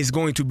is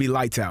going to be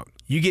lights out.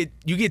 You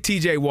get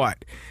T.J.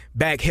 Watt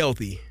back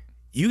healthy.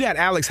 You got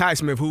Alex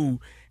Highsmith, who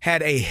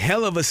had a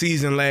hell of a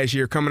season last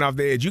year coming off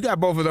the edge. You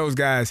got both of those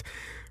guys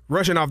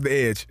rushing off the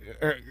edge.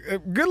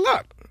 Good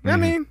luck. I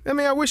mean,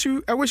 I wish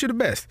you the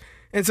best.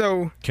 And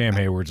so Cam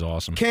Hayward's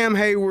awesome. Cam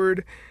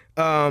Hayward,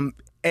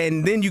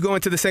 and then you go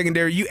into the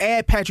secondary. You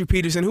add Patrick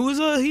Peterson, who is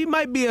he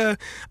might be a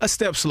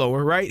step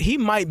slower, right? He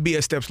might be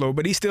a step slower,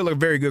 but he's still a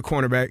very good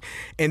cornerback.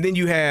 And then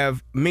you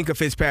have Minkah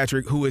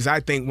Fitzpatrick, who is,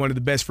 I think, one of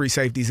the best free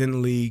safeties in the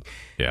league,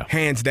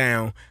 hands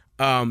down.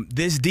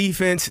 This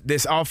defense,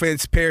 this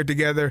offense paired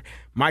together,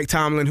 Mike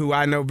Tomlin, who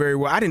I know very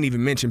well. I didn't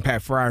even mention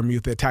Pat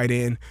Freiermuth at tight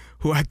end,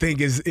 who I think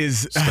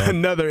is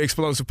another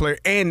explosive player,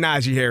 and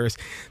Najee Harris.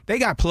 They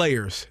got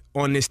players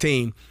on this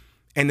team.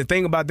 And the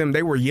thing about them,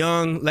 they were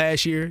young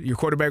last year. Your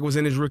quarterback was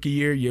in his rookie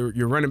year.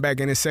 Your running back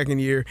in his second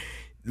year.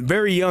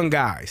 Very young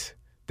guys.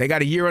 They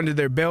got a year under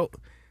their belt.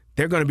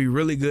 They're going to be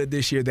really good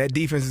this year. That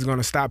defense is going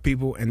to stop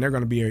people, and they're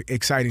going to be an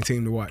exciting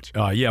team to watch.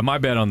 Yeah, my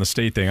bad on the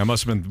State thing. I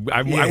must have been.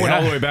 I went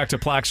all the way back to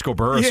Plaxico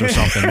Burress or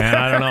something, man.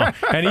 I don't know.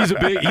 And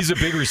he's a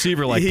big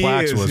receiver like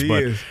Plax was.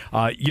 But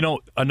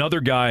another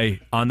guy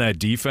on that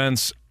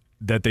defense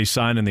that they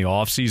signed in the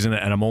offseason,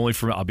 and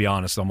I'll be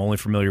honest, I'm only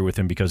familiar with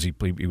him because he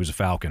was a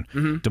Falcon.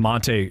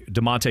 DeMonte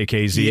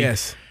KZ.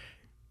 Yes.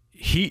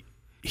 He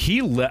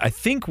led, I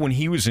think when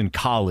he was in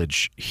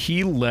college,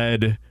 he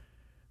led.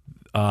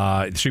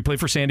 So he played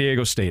for San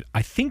Diego State.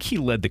 I think he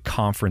led the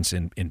conference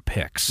in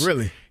picks.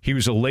 Really? He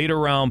was a later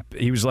round.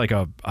 He was like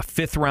a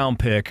fifth round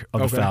pick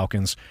of the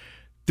Falcons.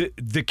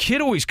 The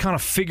kid always kind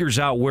of figures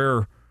out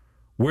where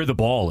the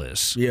ball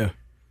is. Yeah.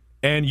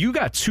 And you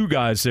got two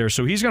guys there,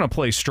 so he's going to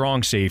play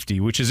strong safety,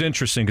 which is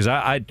interesting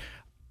because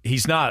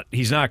he's not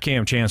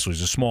Cam Chancellor.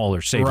 He's a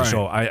smaller safety, right.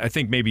 So I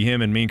think maybe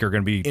him and Mink are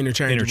going to be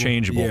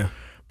interchangeable. Yeah.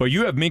 But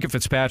you have Minkah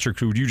Fitzpatrick,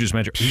 who you just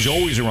mentioned. He's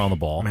always around the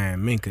ball.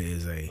 Man, Minkah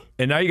is a...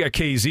 And now you got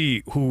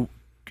KZ, who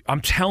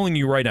I'm telling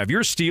you right now, if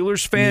you're a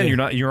Steelers fan,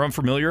 you're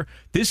unfamiliar,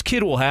 this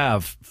kid will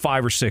have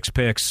 5 or 6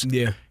 picks.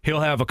 Yeah.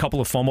 He'll have a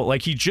couple of fumbles.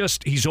 Like he's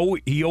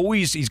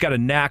got a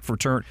knack for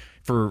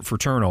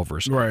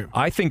turnovers. Right.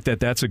 I think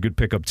that's a good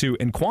pickup too.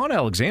 And Quan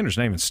Alexander's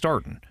not even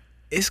starting.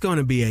 It's going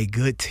to be a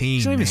good team.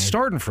 He's not even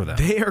starting for them.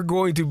 They are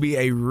going to be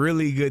a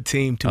really good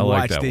team to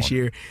watch this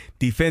year.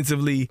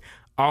 Defensively,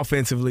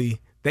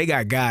 offensively, they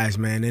got guys,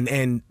 man.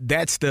 And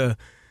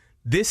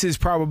this is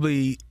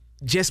probably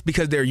just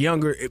because they're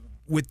younger.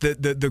 With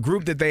the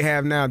group that they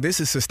have now,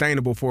 this is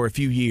sustainable for a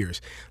few years.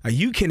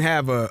 You can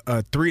have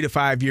a 3 to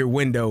 5 year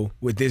window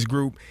with this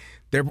group.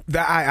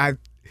 The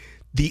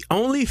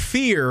only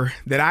fear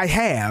that I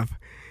have,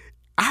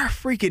 our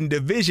freaking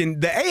division,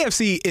 the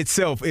AFC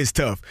itself is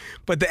tough,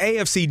 but the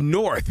AFC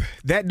North,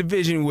 that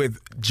division with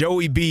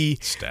Joey B,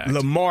 stacked.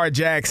 Lamar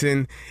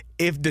Jackson,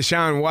 if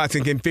Deshaun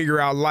Watson can figure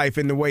out life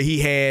in the way he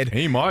had.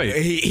 He might.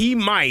 He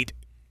might.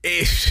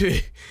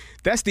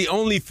 That's the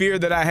only fear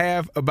that I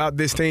have about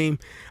this team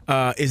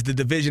is the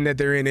division that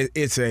they're in.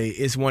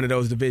 It's one of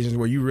those divisions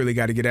where you really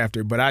got to get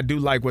after it. But I do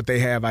like what they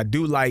have. I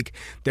do like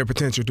their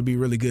potential to be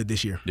really good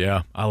this year.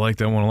 Yeah, I like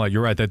that one a lot.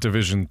 You're right. That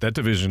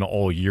division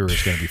all year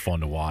is going to be fun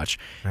to watch,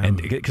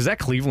 and because that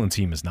Cleveland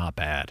team is not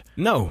bad.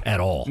 No, at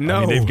all. No,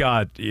 I mean, they've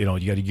got you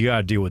got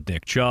to deal with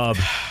Nick Chubb.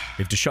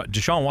 If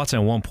Deshaun Watson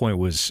at one point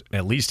was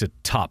at least a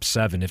top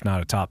 7, if not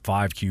a top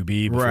 5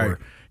 QB before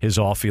his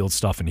off-field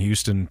stuff in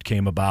Houston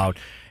came about.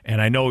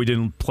 And I know he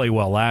didn't play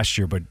well last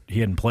year, but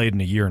he hadn't played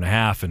in a year and a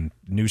half, and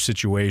new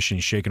situation,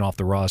 he's shaking off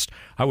the rust.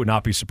 I would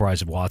not be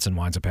surprised if Watson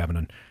winds up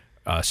having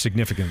a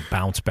significant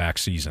bounce-back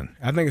season.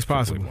 I think it's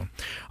possible.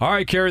 All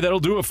right, Carey, that'll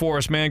do it for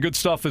us, man. Good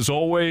stuff as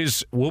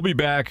always. We'll be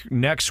back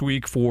next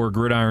week for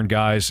Gridiron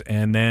Guys,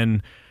 and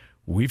then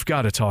we've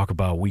got to talk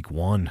about Week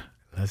 1.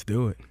 Let's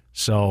do it.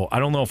 So I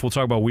don't know if we'll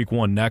talk about Week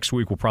 1 next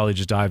week. We'll probably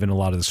just dive into a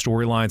lot of the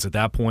storylines at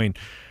that point.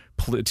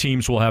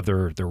 Teams will have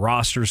their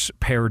rosters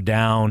pared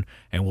down,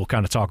 and we'll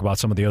kind of talk about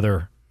some of the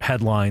other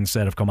headlines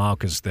that have come out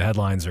because the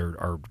headlines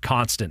are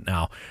constant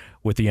now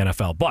with the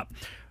NFL. But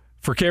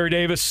for Carey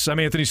Davis, I'm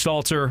Anthony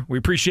Stalter. We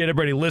appreciate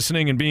everybody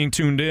listening and being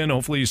tuned in.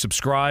 Hopefully you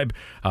subscribe,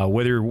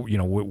 whether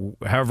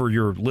however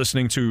you're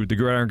listening to the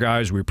Gridiron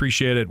Guys. We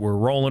appreciate it. We're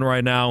rolling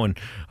right now, and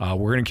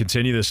we're going to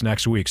continue this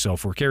next week. So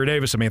for Carey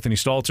Davis, I'm Anthony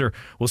Stalter.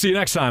 We'll see you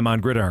next time on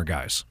Gridiron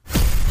Guys.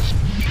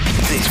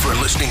 Thanks for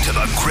listening to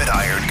the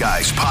Gridiron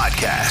Guys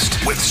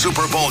podcast with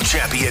Super Bowl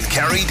champion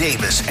Carey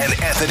Davis and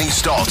Anthony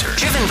Stalter.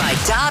 Driven by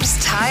Dobbs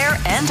Tire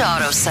and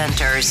Auto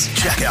Centers.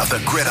 Check out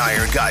the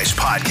Gridiron Guys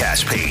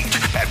podcast page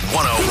at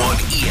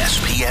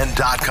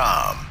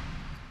 101ESPN.com.